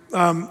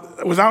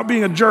 Without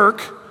being a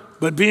jerk,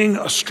 but being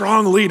a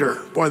strong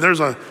leader. Boy, there's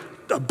a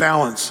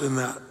balance in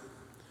that.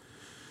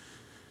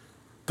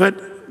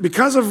 But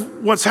because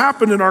of what's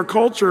happened in our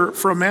culture,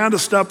 for a man to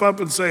step up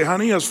and say,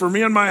 honey, as for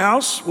me and my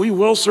house, we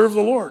will serve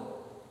the Lord.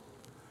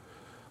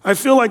 I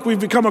feel like we've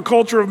become a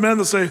culture of men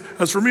that say,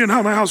 as for me and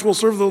my house, we'll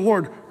serve the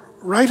Lord.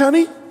 Right,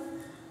 honey?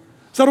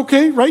 Is that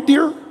okay? Right,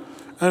 dear?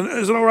 And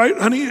is it all right,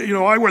 honey?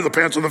 I wear the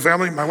pants of the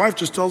family. My wife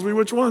just tells me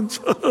which ones.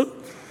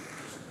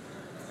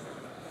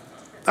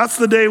 That's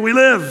the day we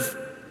live.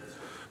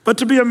 But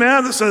to be a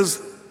man that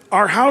says,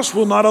 our house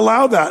will not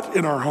allow that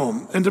in our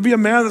home. And to be a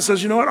man that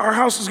says, our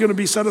house is going to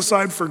be set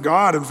aside for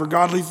God and for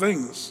godly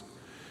things.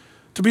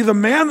 To be the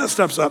man that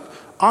steps up.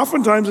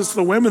 Oftentimes it's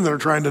the women that are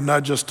trying to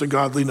nudge us to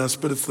godliness,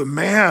 but it's the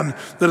man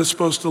that is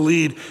supposed to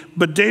lead.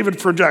 But David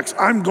projects,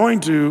 I'm going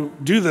to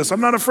do this.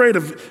 I'm not afraid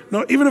of,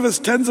 even if it's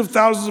tens of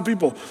thousands of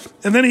people.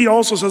 And then he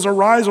also says,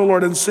 arise, O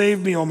Lord, and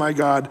save me, O my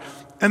God.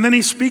 And then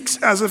he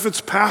speaks as if it's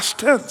past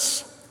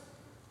tense.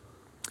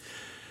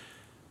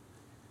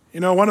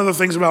 One of the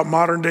things about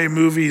modern day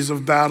movies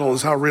of battle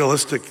is how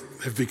realistic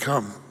they've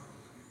become.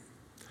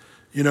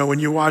 When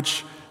you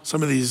watch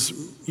some of these,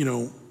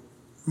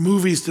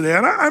 movies today,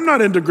 and I'm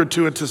not into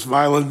gratuitous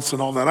violence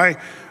and all that.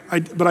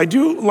 But I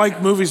do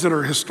like movies that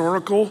are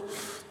historical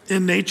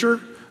in nature,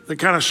 that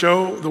kind of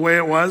show the way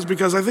it was,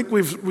 because I think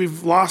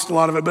we've lost a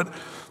lot of it. But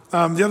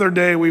the other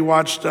day we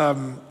watched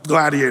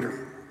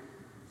Gladiator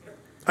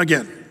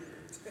again.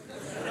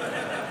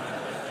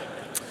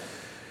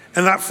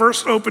 And that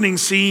first opening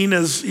scene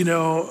is,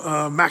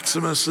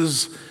 Maximus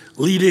is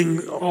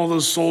leading all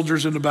those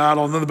soldiers into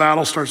battle, and then the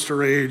battle starts to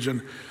rage.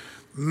 And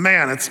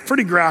man, it's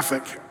pretty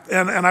graphic.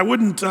 And I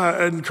wouldn't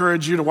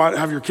encourage you to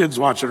have your kids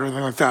watch it or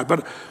anything like that.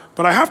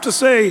 But I have to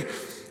say,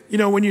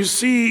 when you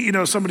see,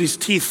 somebody's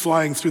teeth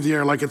flying through the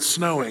air like it's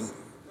snowing,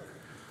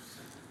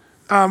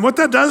 what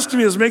that does to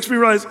me is makes me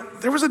realize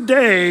there was a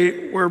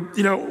day where,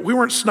 we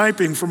weren't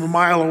sniping from a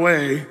mile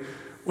away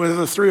with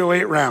a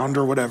 .308 round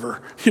or whatever,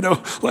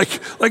 like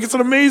it's an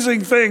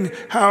amazing thing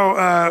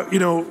how,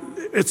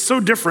 it's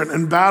so different,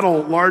 and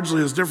battle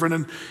largely is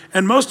different.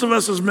 And most of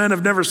us as men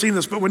have never seen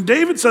this, but when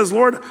David says,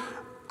 Lord,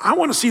 I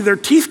want to see their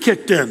teeth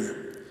kicked in.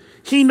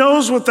 He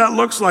knows what that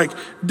looks like.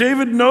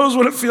 David knows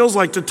what it feels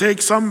like to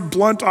take some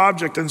blunt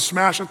object and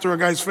smash it through a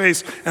guy's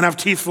face and have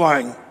teeth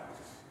flying.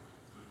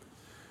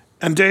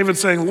 And David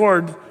saying,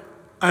 Lord,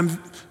 I'm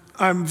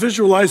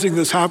visualizing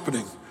this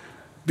happening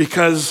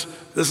because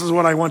this is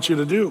what I want you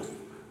to do.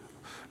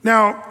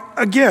 Now,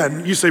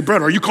 again, you say,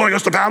 Brent, are you calling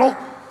us to battle?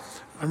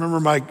 I remember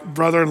my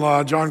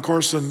brother-in-law, John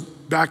Corson,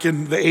 back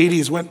in the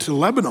 80s, went to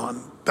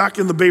Lebanon, back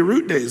in the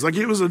Beirut days. Like,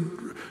 it was a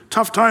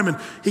tough time. And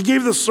he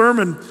gave this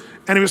sermon,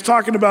 and he was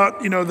talking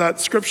about,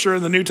 that scripture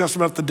in the New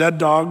Testament about the dead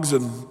dogs,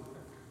 and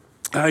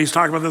he's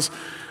talking about this.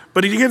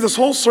 But he gave this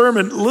whole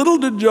sermon. Little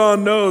did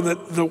John know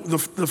that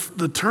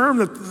the term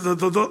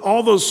that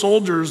all those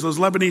soldiers, those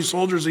Lebanese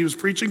soldiers he was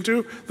preaching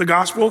to, the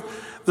gospel,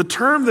 the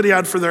term that he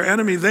had for their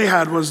enemy they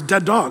had was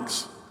dead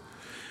dogs.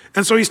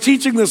 And so he's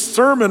teaching this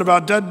sermon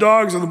about dead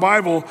dogs in the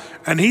Bible,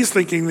 and he's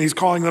thinking he's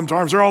calling them to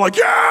arms. They're all like,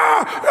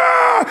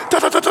 yeah, da,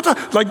 da, da, da,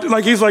 da.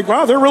 Like he's like,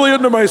 wow, they're really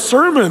into my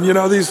sermon,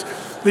 these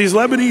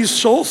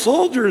Lebanese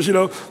soldiers,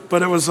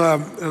 But it was a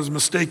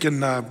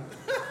mistaken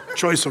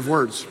choice of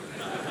words.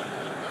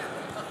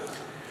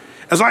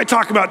 As I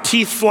talk about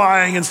teeth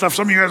flying and stuff,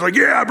 some of you guys are like,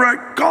 yeah,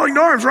 Brett, calling to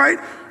arms, right?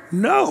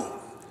 No.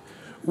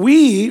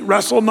 We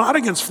wrestle not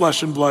against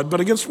flesh and blood,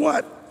 but against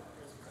what?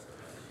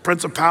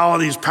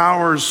 Principalities,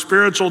 powers,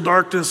 spiritual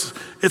darkness.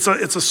 It's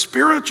a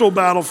spiritual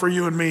battle for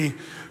you and me.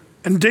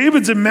 And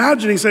David's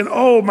imagining, saying,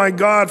 oh my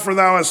God, for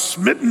thou hast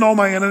smitten all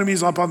my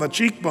enemies upon the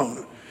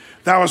cheekbone.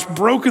 Thou hast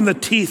broken the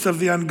teeth of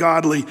the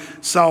ungodly.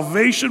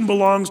 Salvation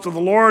belongs to the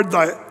Lord.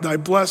 Thy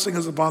blessing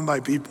is upon thy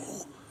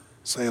people.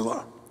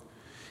 Selah.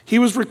 He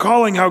was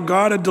recalling how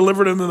God had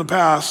delivered him in the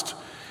past.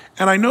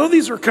 And I know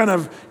these are kind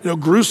of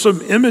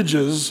gruesome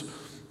images,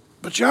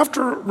 but you have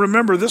to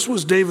remember this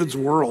was David's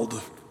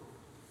world.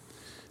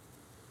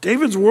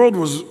 David's world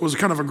was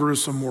kind of a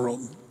gruesome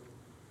world,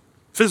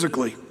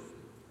 physically.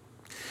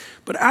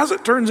 But as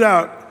it turns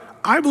out,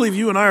 I believe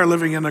you and I are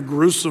living in a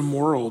gruesome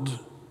world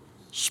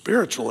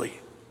spiritually.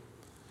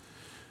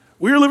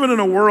 We are living in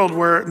a world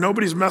where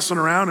nobody's messing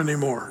around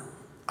anymore.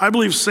 I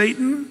believe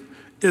Satan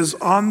is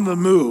on the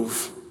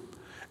move,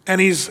 and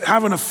he's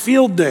having a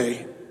field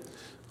day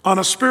on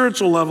a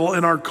spiritual level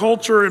in our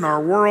culture, in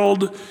our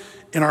world,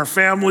 in our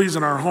families,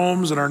 in our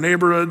homes, in our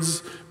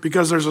neighborhoods,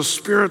 because there's a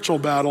spiritual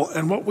battle.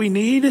 And what we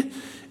need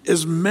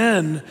is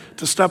men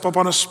to step up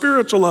on a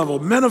spiritual level,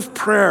 men of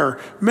prayer,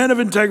 men of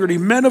integrity,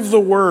 men of the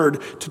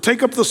word, to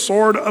take up the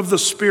sword of the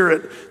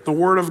Spirit, the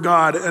word of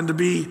God, and to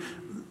be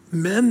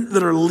men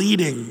that are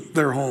leading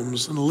their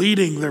homes and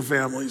leading their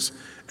families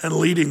and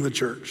leading the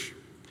church.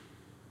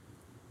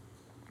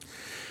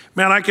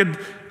 Man, I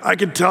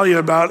could tell you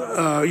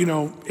about,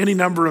 any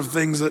number of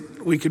things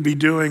that we could be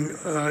doing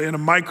in a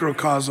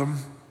microcosm,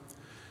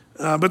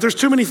 but there's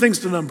too many things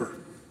to number.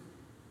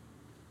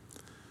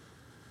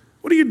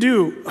 What do you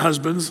do,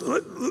 husbands?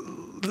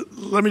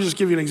 Let me just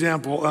give you an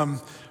example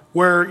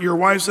where your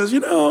wife says, I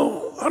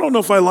don't know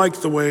if I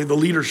like the way the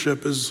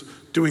leadership is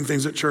doing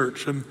things at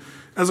church. And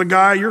as a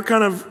guy, you're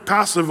kind of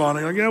passive on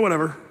it. Like, yeah,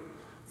 whatever.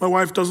 My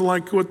wife doesn't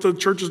like what the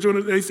church is doing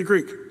at Athey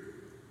Creek.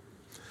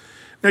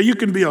 Now, you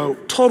can be a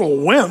total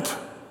wimp,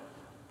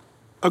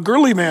 a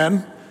girly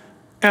man,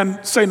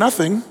 and say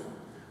nothing,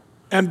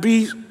 and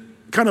be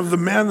kind of the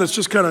man that's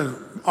just kind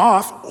of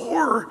off,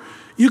 or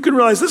you can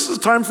realize this is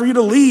time for you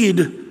to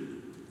lead.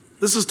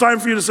 This is time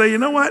for you to say, you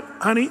know what,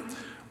 honey,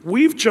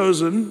 we've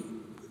chosen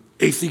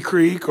Athey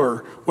Creek or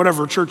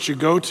whatever church you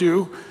go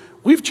to.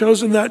 We've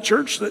chosen that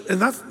church,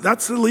 and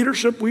that's the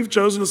leadership we've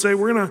chosen to say,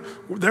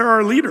 they're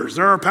our leaders,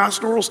 they're our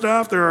pastoral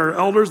staff, they're our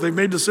elders, they've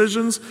made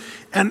decisions.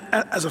 And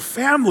as a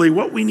family,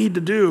 what we need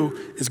to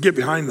do is get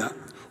behind that.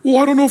 Well,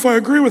 I don't know if I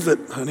agree with it,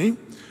 honey.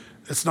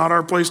 It's not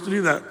our place to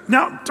do that.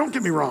 Now, don't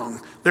get me wrong.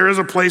 There is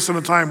a place and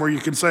a time where you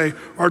can say,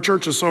 our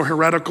church is so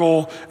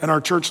heretical and our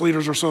church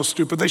leaders are so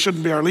stupid, they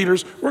shouldn't be our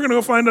leaders. We're gonna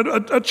go find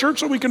a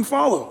church that we can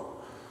follow.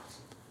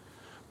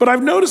 But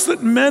I've noticed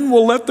that men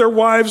will let their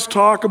wives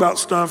talk about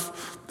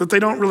stuff that they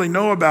don't really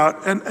know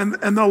about, and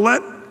they'll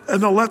let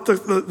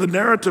the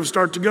narrative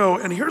start to go.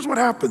 And here's what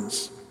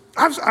happens.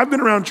 I've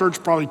been around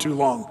church probably too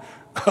long.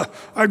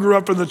 I grew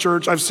up in the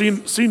church. I've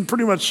seen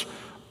pretty much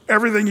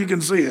everything you can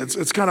see.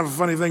 It's kind of a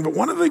funny thing. But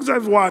one of the things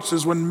I've watched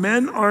is when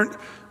men aren't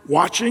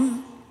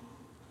watching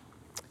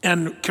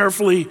and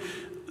carefully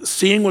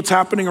seeing what's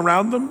happening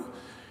around them,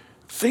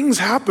 things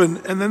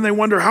happen, and then they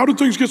wonder, how did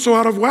things get so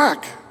out of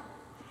whack?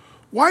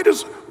 Why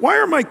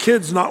are my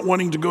kids not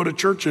wanting to go to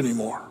church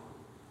anymore?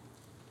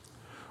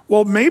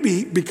 Well,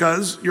 maybe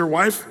because your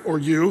wife or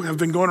you have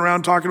been going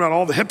around talking about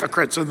all the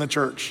hypocrites in the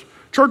church.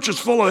 Church is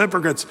full of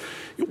hypocrites.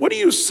 What do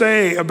you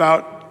say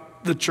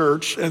about the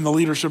church and the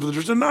leadership of the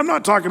church? And I'm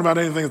not talking about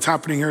anything that's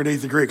happening here at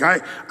Athey Creek.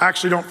 I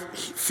actually don't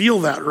feel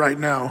that right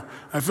now.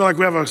 I feel like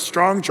we have a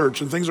strong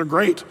church and things are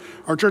great.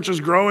 Our church is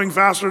growing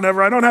faster than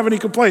ever. I don't have any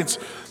complaints.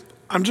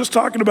 I'm just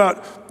talking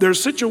about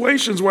there's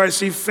situations where I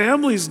see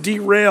families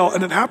derail,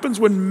 and it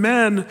happens when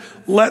men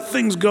let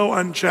things go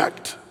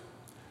unchecked.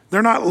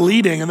 They're not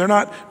leading and they're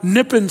not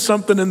nipping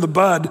something in the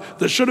bud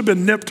that should have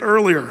been nipped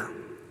earlier.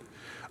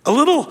 A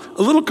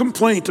little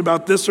complaint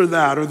about this or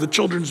that, or the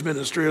children's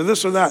ministry or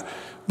this or that.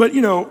 But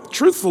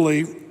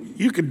truthfully,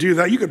 you could do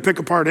that. You could pick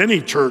apart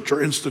any church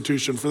or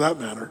institution for that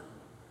matter.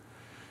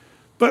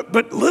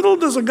 But little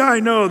does a guy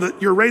know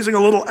that you're raising a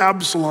little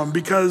Absalom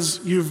because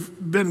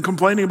you've been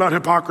complaining about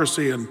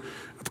hypocrisy and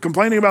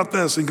complaining about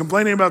this and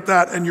complaining about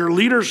that, and your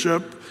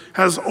leadership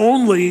has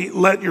only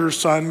let your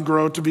son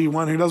grow to be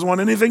one who doesn't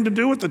want anything to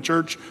do with the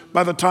church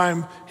by the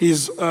time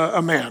he's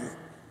a man.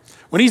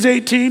 When he's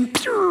 18,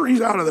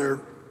 he's out of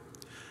there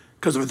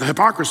because of the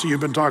hypocrisy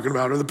you've been talking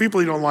about, or the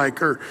people you don't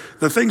like, or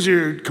the things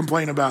you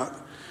complain about.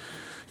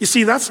 You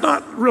see, that's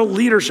not real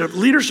leadership.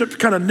 Leadership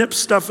kind of nips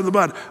stuff in the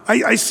bud.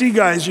 I see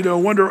guys,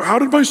 wonder, how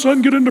did my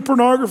son get into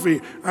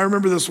pornography? I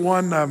remember this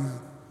one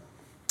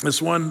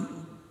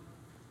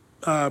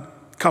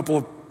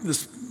couple,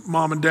 this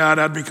mom and dad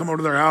had me come over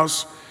to their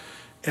house,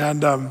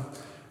 and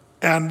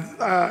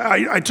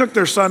I took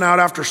their son out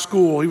after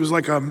school. He was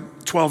like a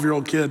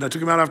 12-year-old kid. I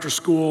took him out after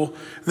school,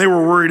 and they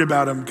were worried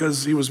about him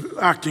because he was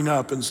acting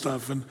up and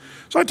stuff. And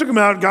so I took him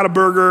out, got a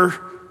burger,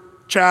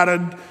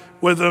 chatted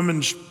with him,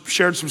 and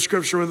shared some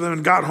scripture with him,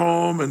 and got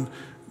home, and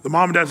the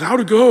mom and dad said, how'd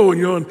it go?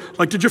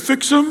 And did you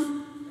fix him?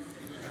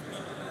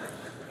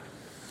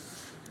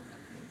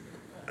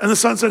 And the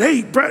son said,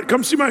 hey, Brett,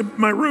 come see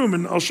my room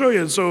and I'll show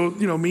you. And so,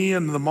 me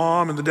and the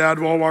mom and the dad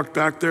all walked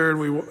back there,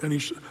 and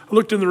I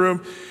looked in the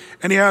room,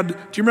 and he had, do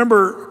you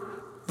remember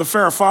the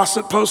Farrah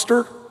Fawcett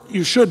poster?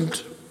 You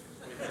shouldn't.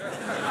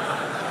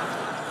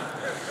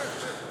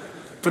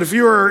 But if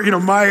you were,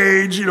 my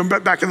age,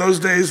 back in those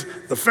days,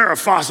 the Farrah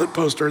Fawcett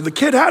poster, the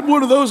kid had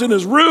one of those in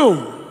his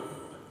room,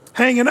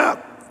 hanging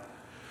up.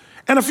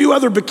 And a few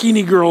other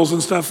bikini girls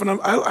and stuff.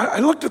 And I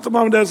looked at the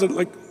mom and dad and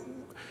said,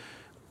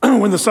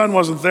 when the son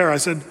wasn't there, I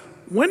said,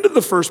 when did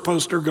the first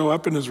poster go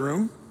up in his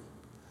room?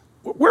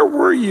 Where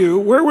were you?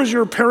 Where was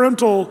your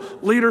parental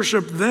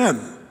leadership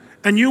then?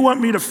 And you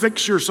want me to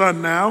fix your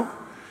son now?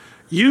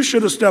 You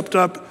should have stepped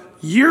up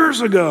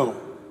years ago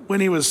when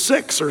he was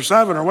 6 or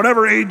 7 or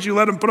whatever age you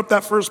let him put up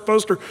that first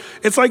poster.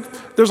 It's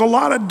like there's a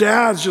lot of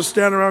dads just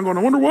standing around going,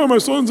 I wonder why my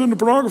son's into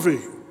pornography.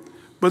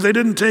 But they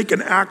didn't take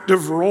an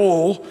active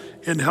role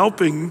in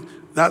helping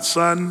that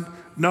son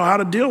know how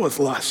to deal with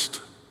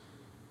lust.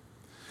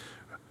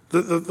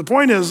 The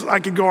point is,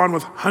 I could go on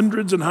with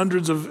hundreds and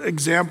hundreds of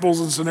examples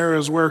and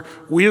scenarios where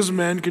we as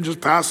men can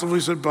just passively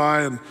sit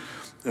by and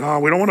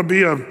we don't want to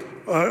be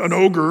an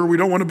ogre. We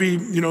don't want to be,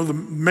 the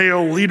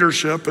male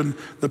leadership and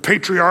the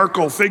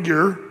patriarchal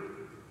figure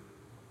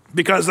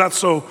because that's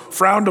so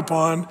frowned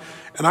upon.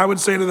 And I would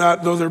say to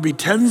that, though there be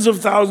tens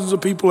of thousands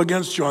of people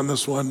against you on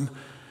this one,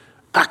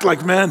 act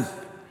like men.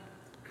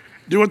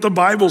 Do what the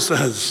Bible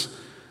says.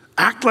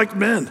 Act like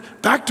men.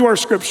 Back to our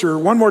scripture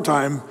one more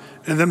time,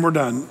 and then we're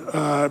done.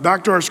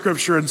 Back to our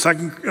scripture in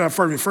 1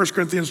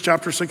 Corinthians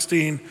chapter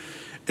 16.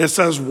 It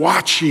says,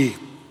 watch ye.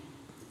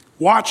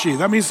 Watch ye.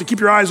 That means to keep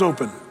your eyes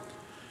open.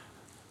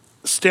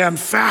 Stand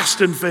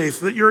fast in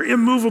faith, that you're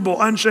immovable,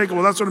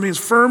 unshakable. That's what it means,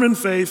 firm in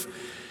faith.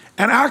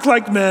 And act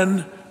like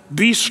men,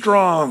 be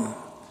strong.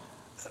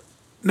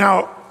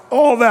 Now,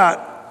 all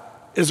that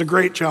is a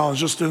great challenge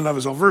just in and of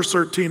itself. Verse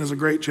 13 is a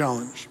great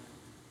challenge.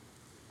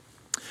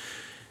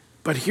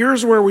 But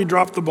here's where we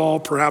drop the ball,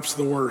 perhaps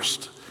the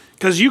worst.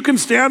 Because you can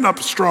stand up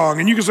strong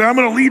and you can say, I'm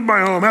going to lead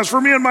my home. As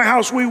for me and my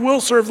house, we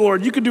will serve the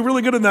Lord. You can do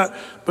really good in that.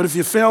 But if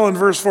you fail in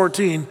verse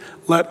 14,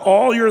 let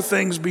all your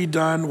things be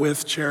done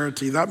with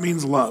charity. That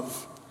means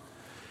love.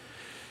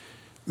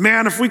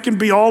 Man, if we can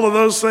be all of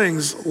those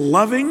things,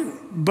 loving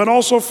but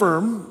also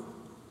firm,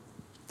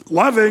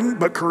 loving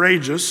but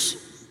courageous,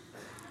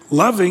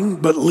 loving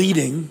but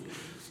leading,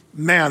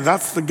 man,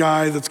 that's the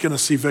guy that's going to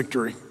see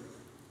victory.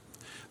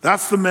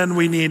 That's the men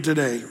we need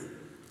today.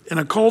 In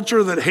a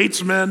culture that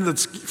hates men,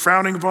 that's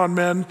frowning upon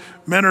men,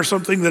 men are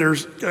something that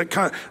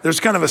there's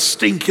kind of a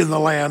stink in the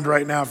land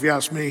right now, if you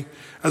ask me,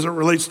 as it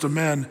relates to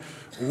men.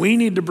 We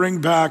need to bring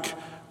back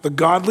the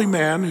godly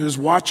man who's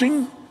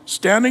watching,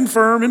 standing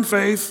firm in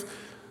faith,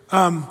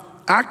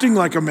 acting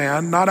like a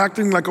man, not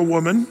acting like a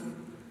woman,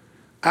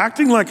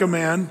 acting like a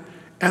man,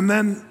 and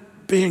then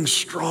being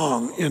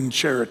strong in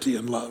charity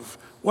and love.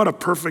 What a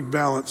perfect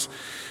balance.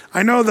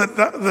 I know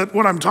that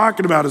what I'm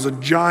talking about is a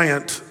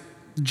giant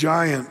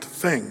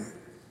thing.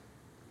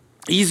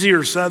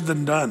 Easier said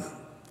than done.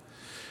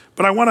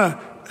 But I want to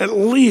at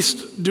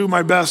least do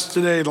my best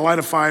today to light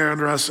a fire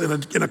under us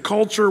in a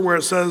culture where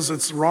it says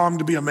it's wrong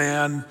to be a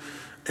man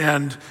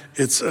and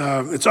it's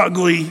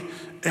ugly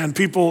and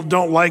people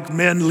don't like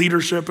men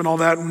leadership and all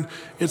that. And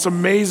it's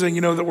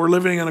amazing, that we're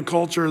living in a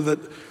culture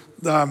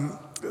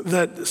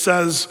that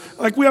says,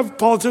 like we have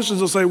politicians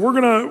that say, we're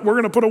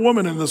gonna put a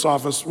woman in this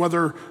office,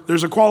 whether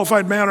there's a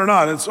qualified man or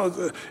not.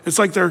 It's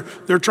like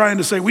they're trying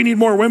to say we need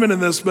more women in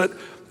this, but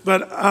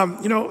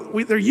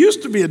there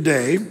used to be a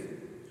day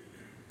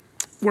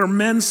where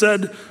men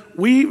said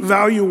we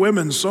value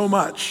women so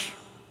much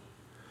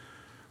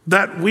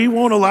that we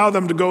won't allow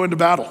them to go into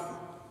battle.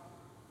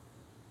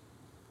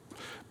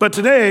 But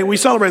today we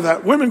celebrate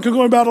that. Women can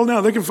go in battle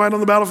now. They can fight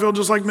on the battlefield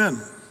just like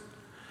men.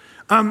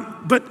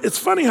 But it's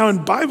funny how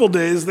in Bible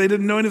days they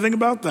didn't know anything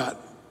about that.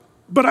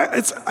 But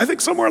I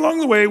think somewhere along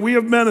the way we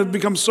men have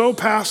become so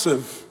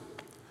passive.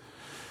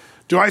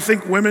 Do I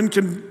think women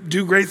can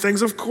do great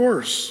things? Of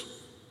course.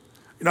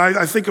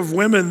 I think of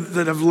women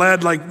that have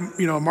led like,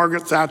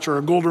 Margaret Thatcher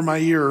or Golda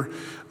Meir,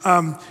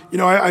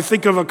 I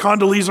think of a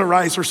Condoleezza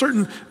Rice or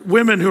certain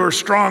women who are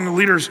strong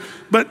leaders,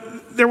 but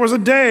there was a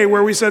day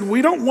where we said,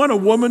 we don't want a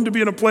woman to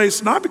be in a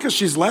place, not because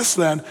she's less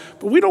than,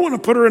 but we don't want to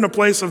put her in a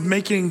place of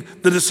making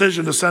the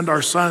decision to send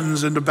our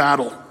sons into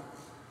battle.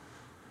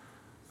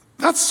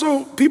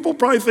 People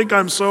probably think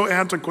I'm so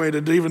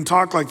antiquated to even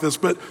talk like this,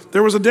 but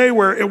there was a day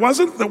where it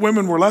wasn't that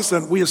women were less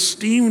than, we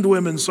esteemed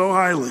women so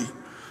highly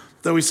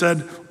that we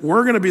said,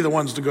 we're going to be the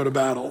ones to go to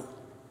battle.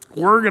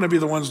 We're going to be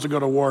the ones to go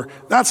to war.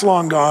 That's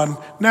long gone.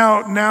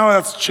 Now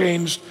that's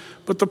changed.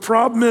 But the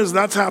problem is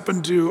that's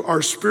happened to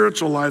our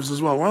spiritual lives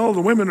as well. Well,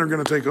 the women are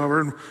going to take over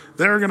and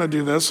they're going to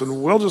do this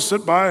and we'll just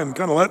sit by and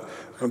kind of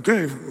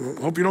okay,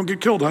 hope you don't get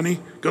killed, honey.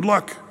 Good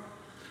luck.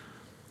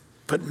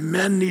 But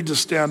men need to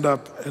stand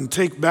up and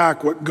take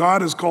back what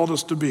God has called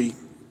us to be.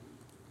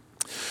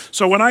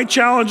 So when I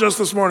challenge us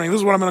this morning, this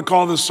is what I'm going to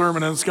call this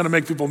sermon, and it's going to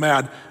make people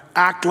mad.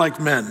 Act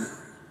like men.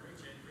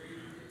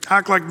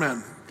 Act like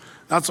men.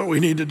 That's what we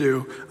need to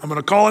do. I'm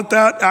going to call it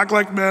that, act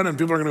like men, and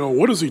people are going to go,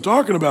 what is he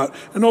talking about?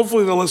 And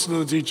hopefully they'll listen to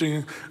the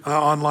teaching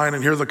online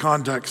and hear the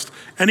context.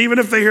 And even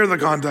if they hear the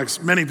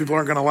context, many people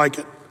aren't going to like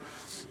it.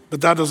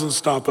 But that doesn't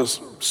stop us.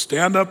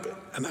 Stand up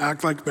and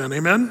act like men.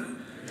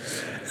 Amen?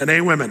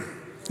 And women.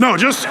 No,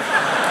 just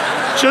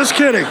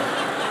kidding.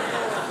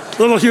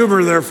 Little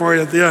humor there for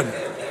you at the end.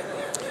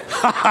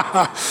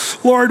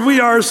 Lord, we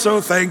are so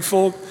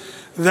thankful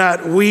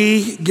that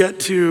we get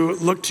to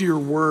look to your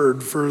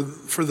word for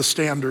the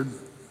standard.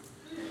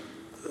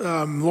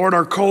 Lord,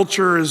 our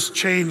culture has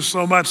changed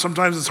so much.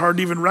 Sometimes it's hard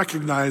to even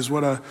recognize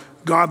what a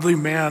godly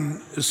man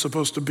is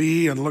supposed to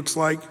be and looks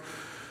like.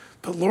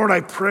 But Lord,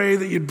 I pray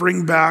that you'd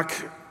bring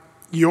back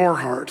your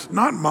heart,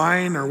 not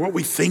mine or what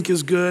we think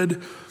is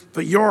good,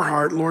 but your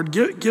heart, Lord.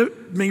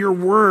 May your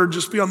word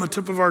just be on the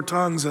tip of our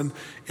tongues and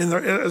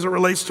as it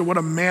relates to what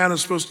a man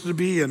is supposed to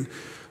be. And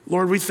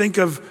Lord, we think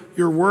of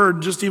your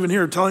word just even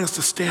here telling us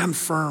to stand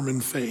firm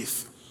in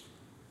faith,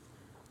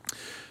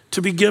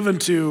 to be given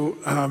to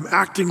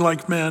acting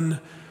like men,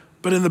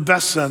 but in the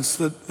best sense,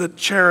 that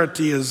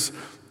charity is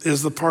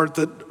the part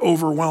that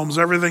overwhelms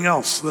everything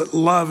else, that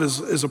love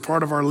is a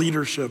part of our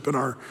leadership and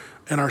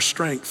our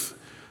strength,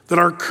 that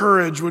our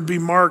courage would be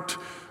marked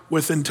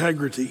with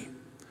integrity.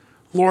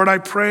 Lord, I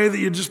pray that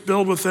you just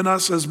build within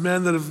us as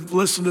men that have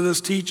listened to this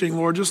teaching,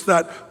 Lord, just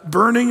that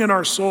burning in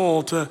our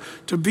soul to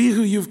be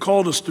who you've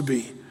called us to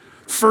be.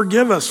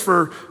 Forgive us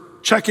for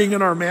checking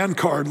in our man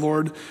card,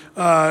 Lord,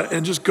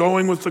 and just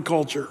going with the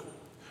culture.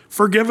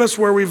 Forgive us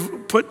where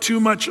we've put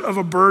too much of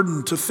a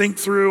burden to think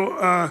through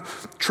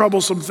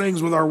troublesome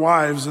things with our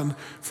wives, and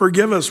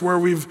forgive us where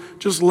we've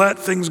just let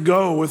things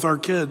go with our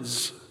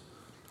kids.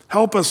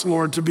 Help us,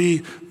 Lord, to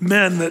be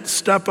men that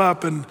step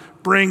up and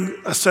bring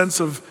a sense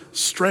of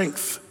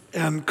strength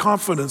and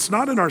confidence,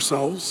 not in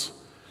ourselves,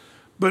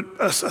 but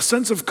a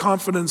sense of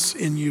confidence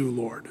in you,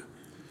 Lord.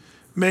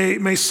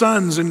 May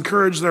sons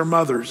encourage their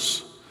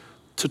mothers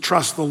to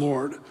trust the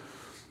Lord.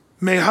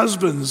 May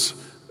husbands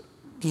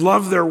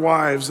love their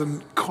wives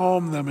and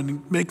calm them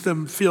and make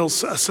them feel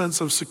a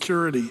sense of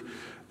security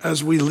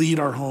as we lead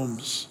our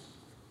homes.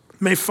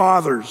 May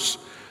fathers,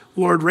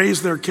 Lord,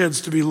 raise their kids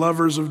to be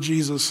lovers of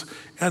Jesus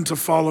and to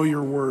follow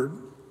your word.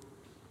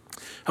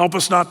 Help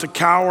us not to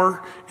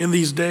cower in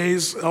these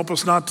days. Help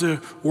us not to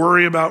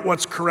worry about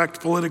what's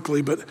correct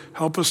politically, but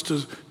help us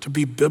to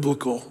be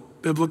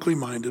biblically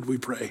minded, we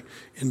pray.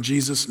 In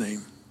Jesus'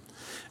 name,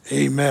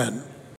 amen.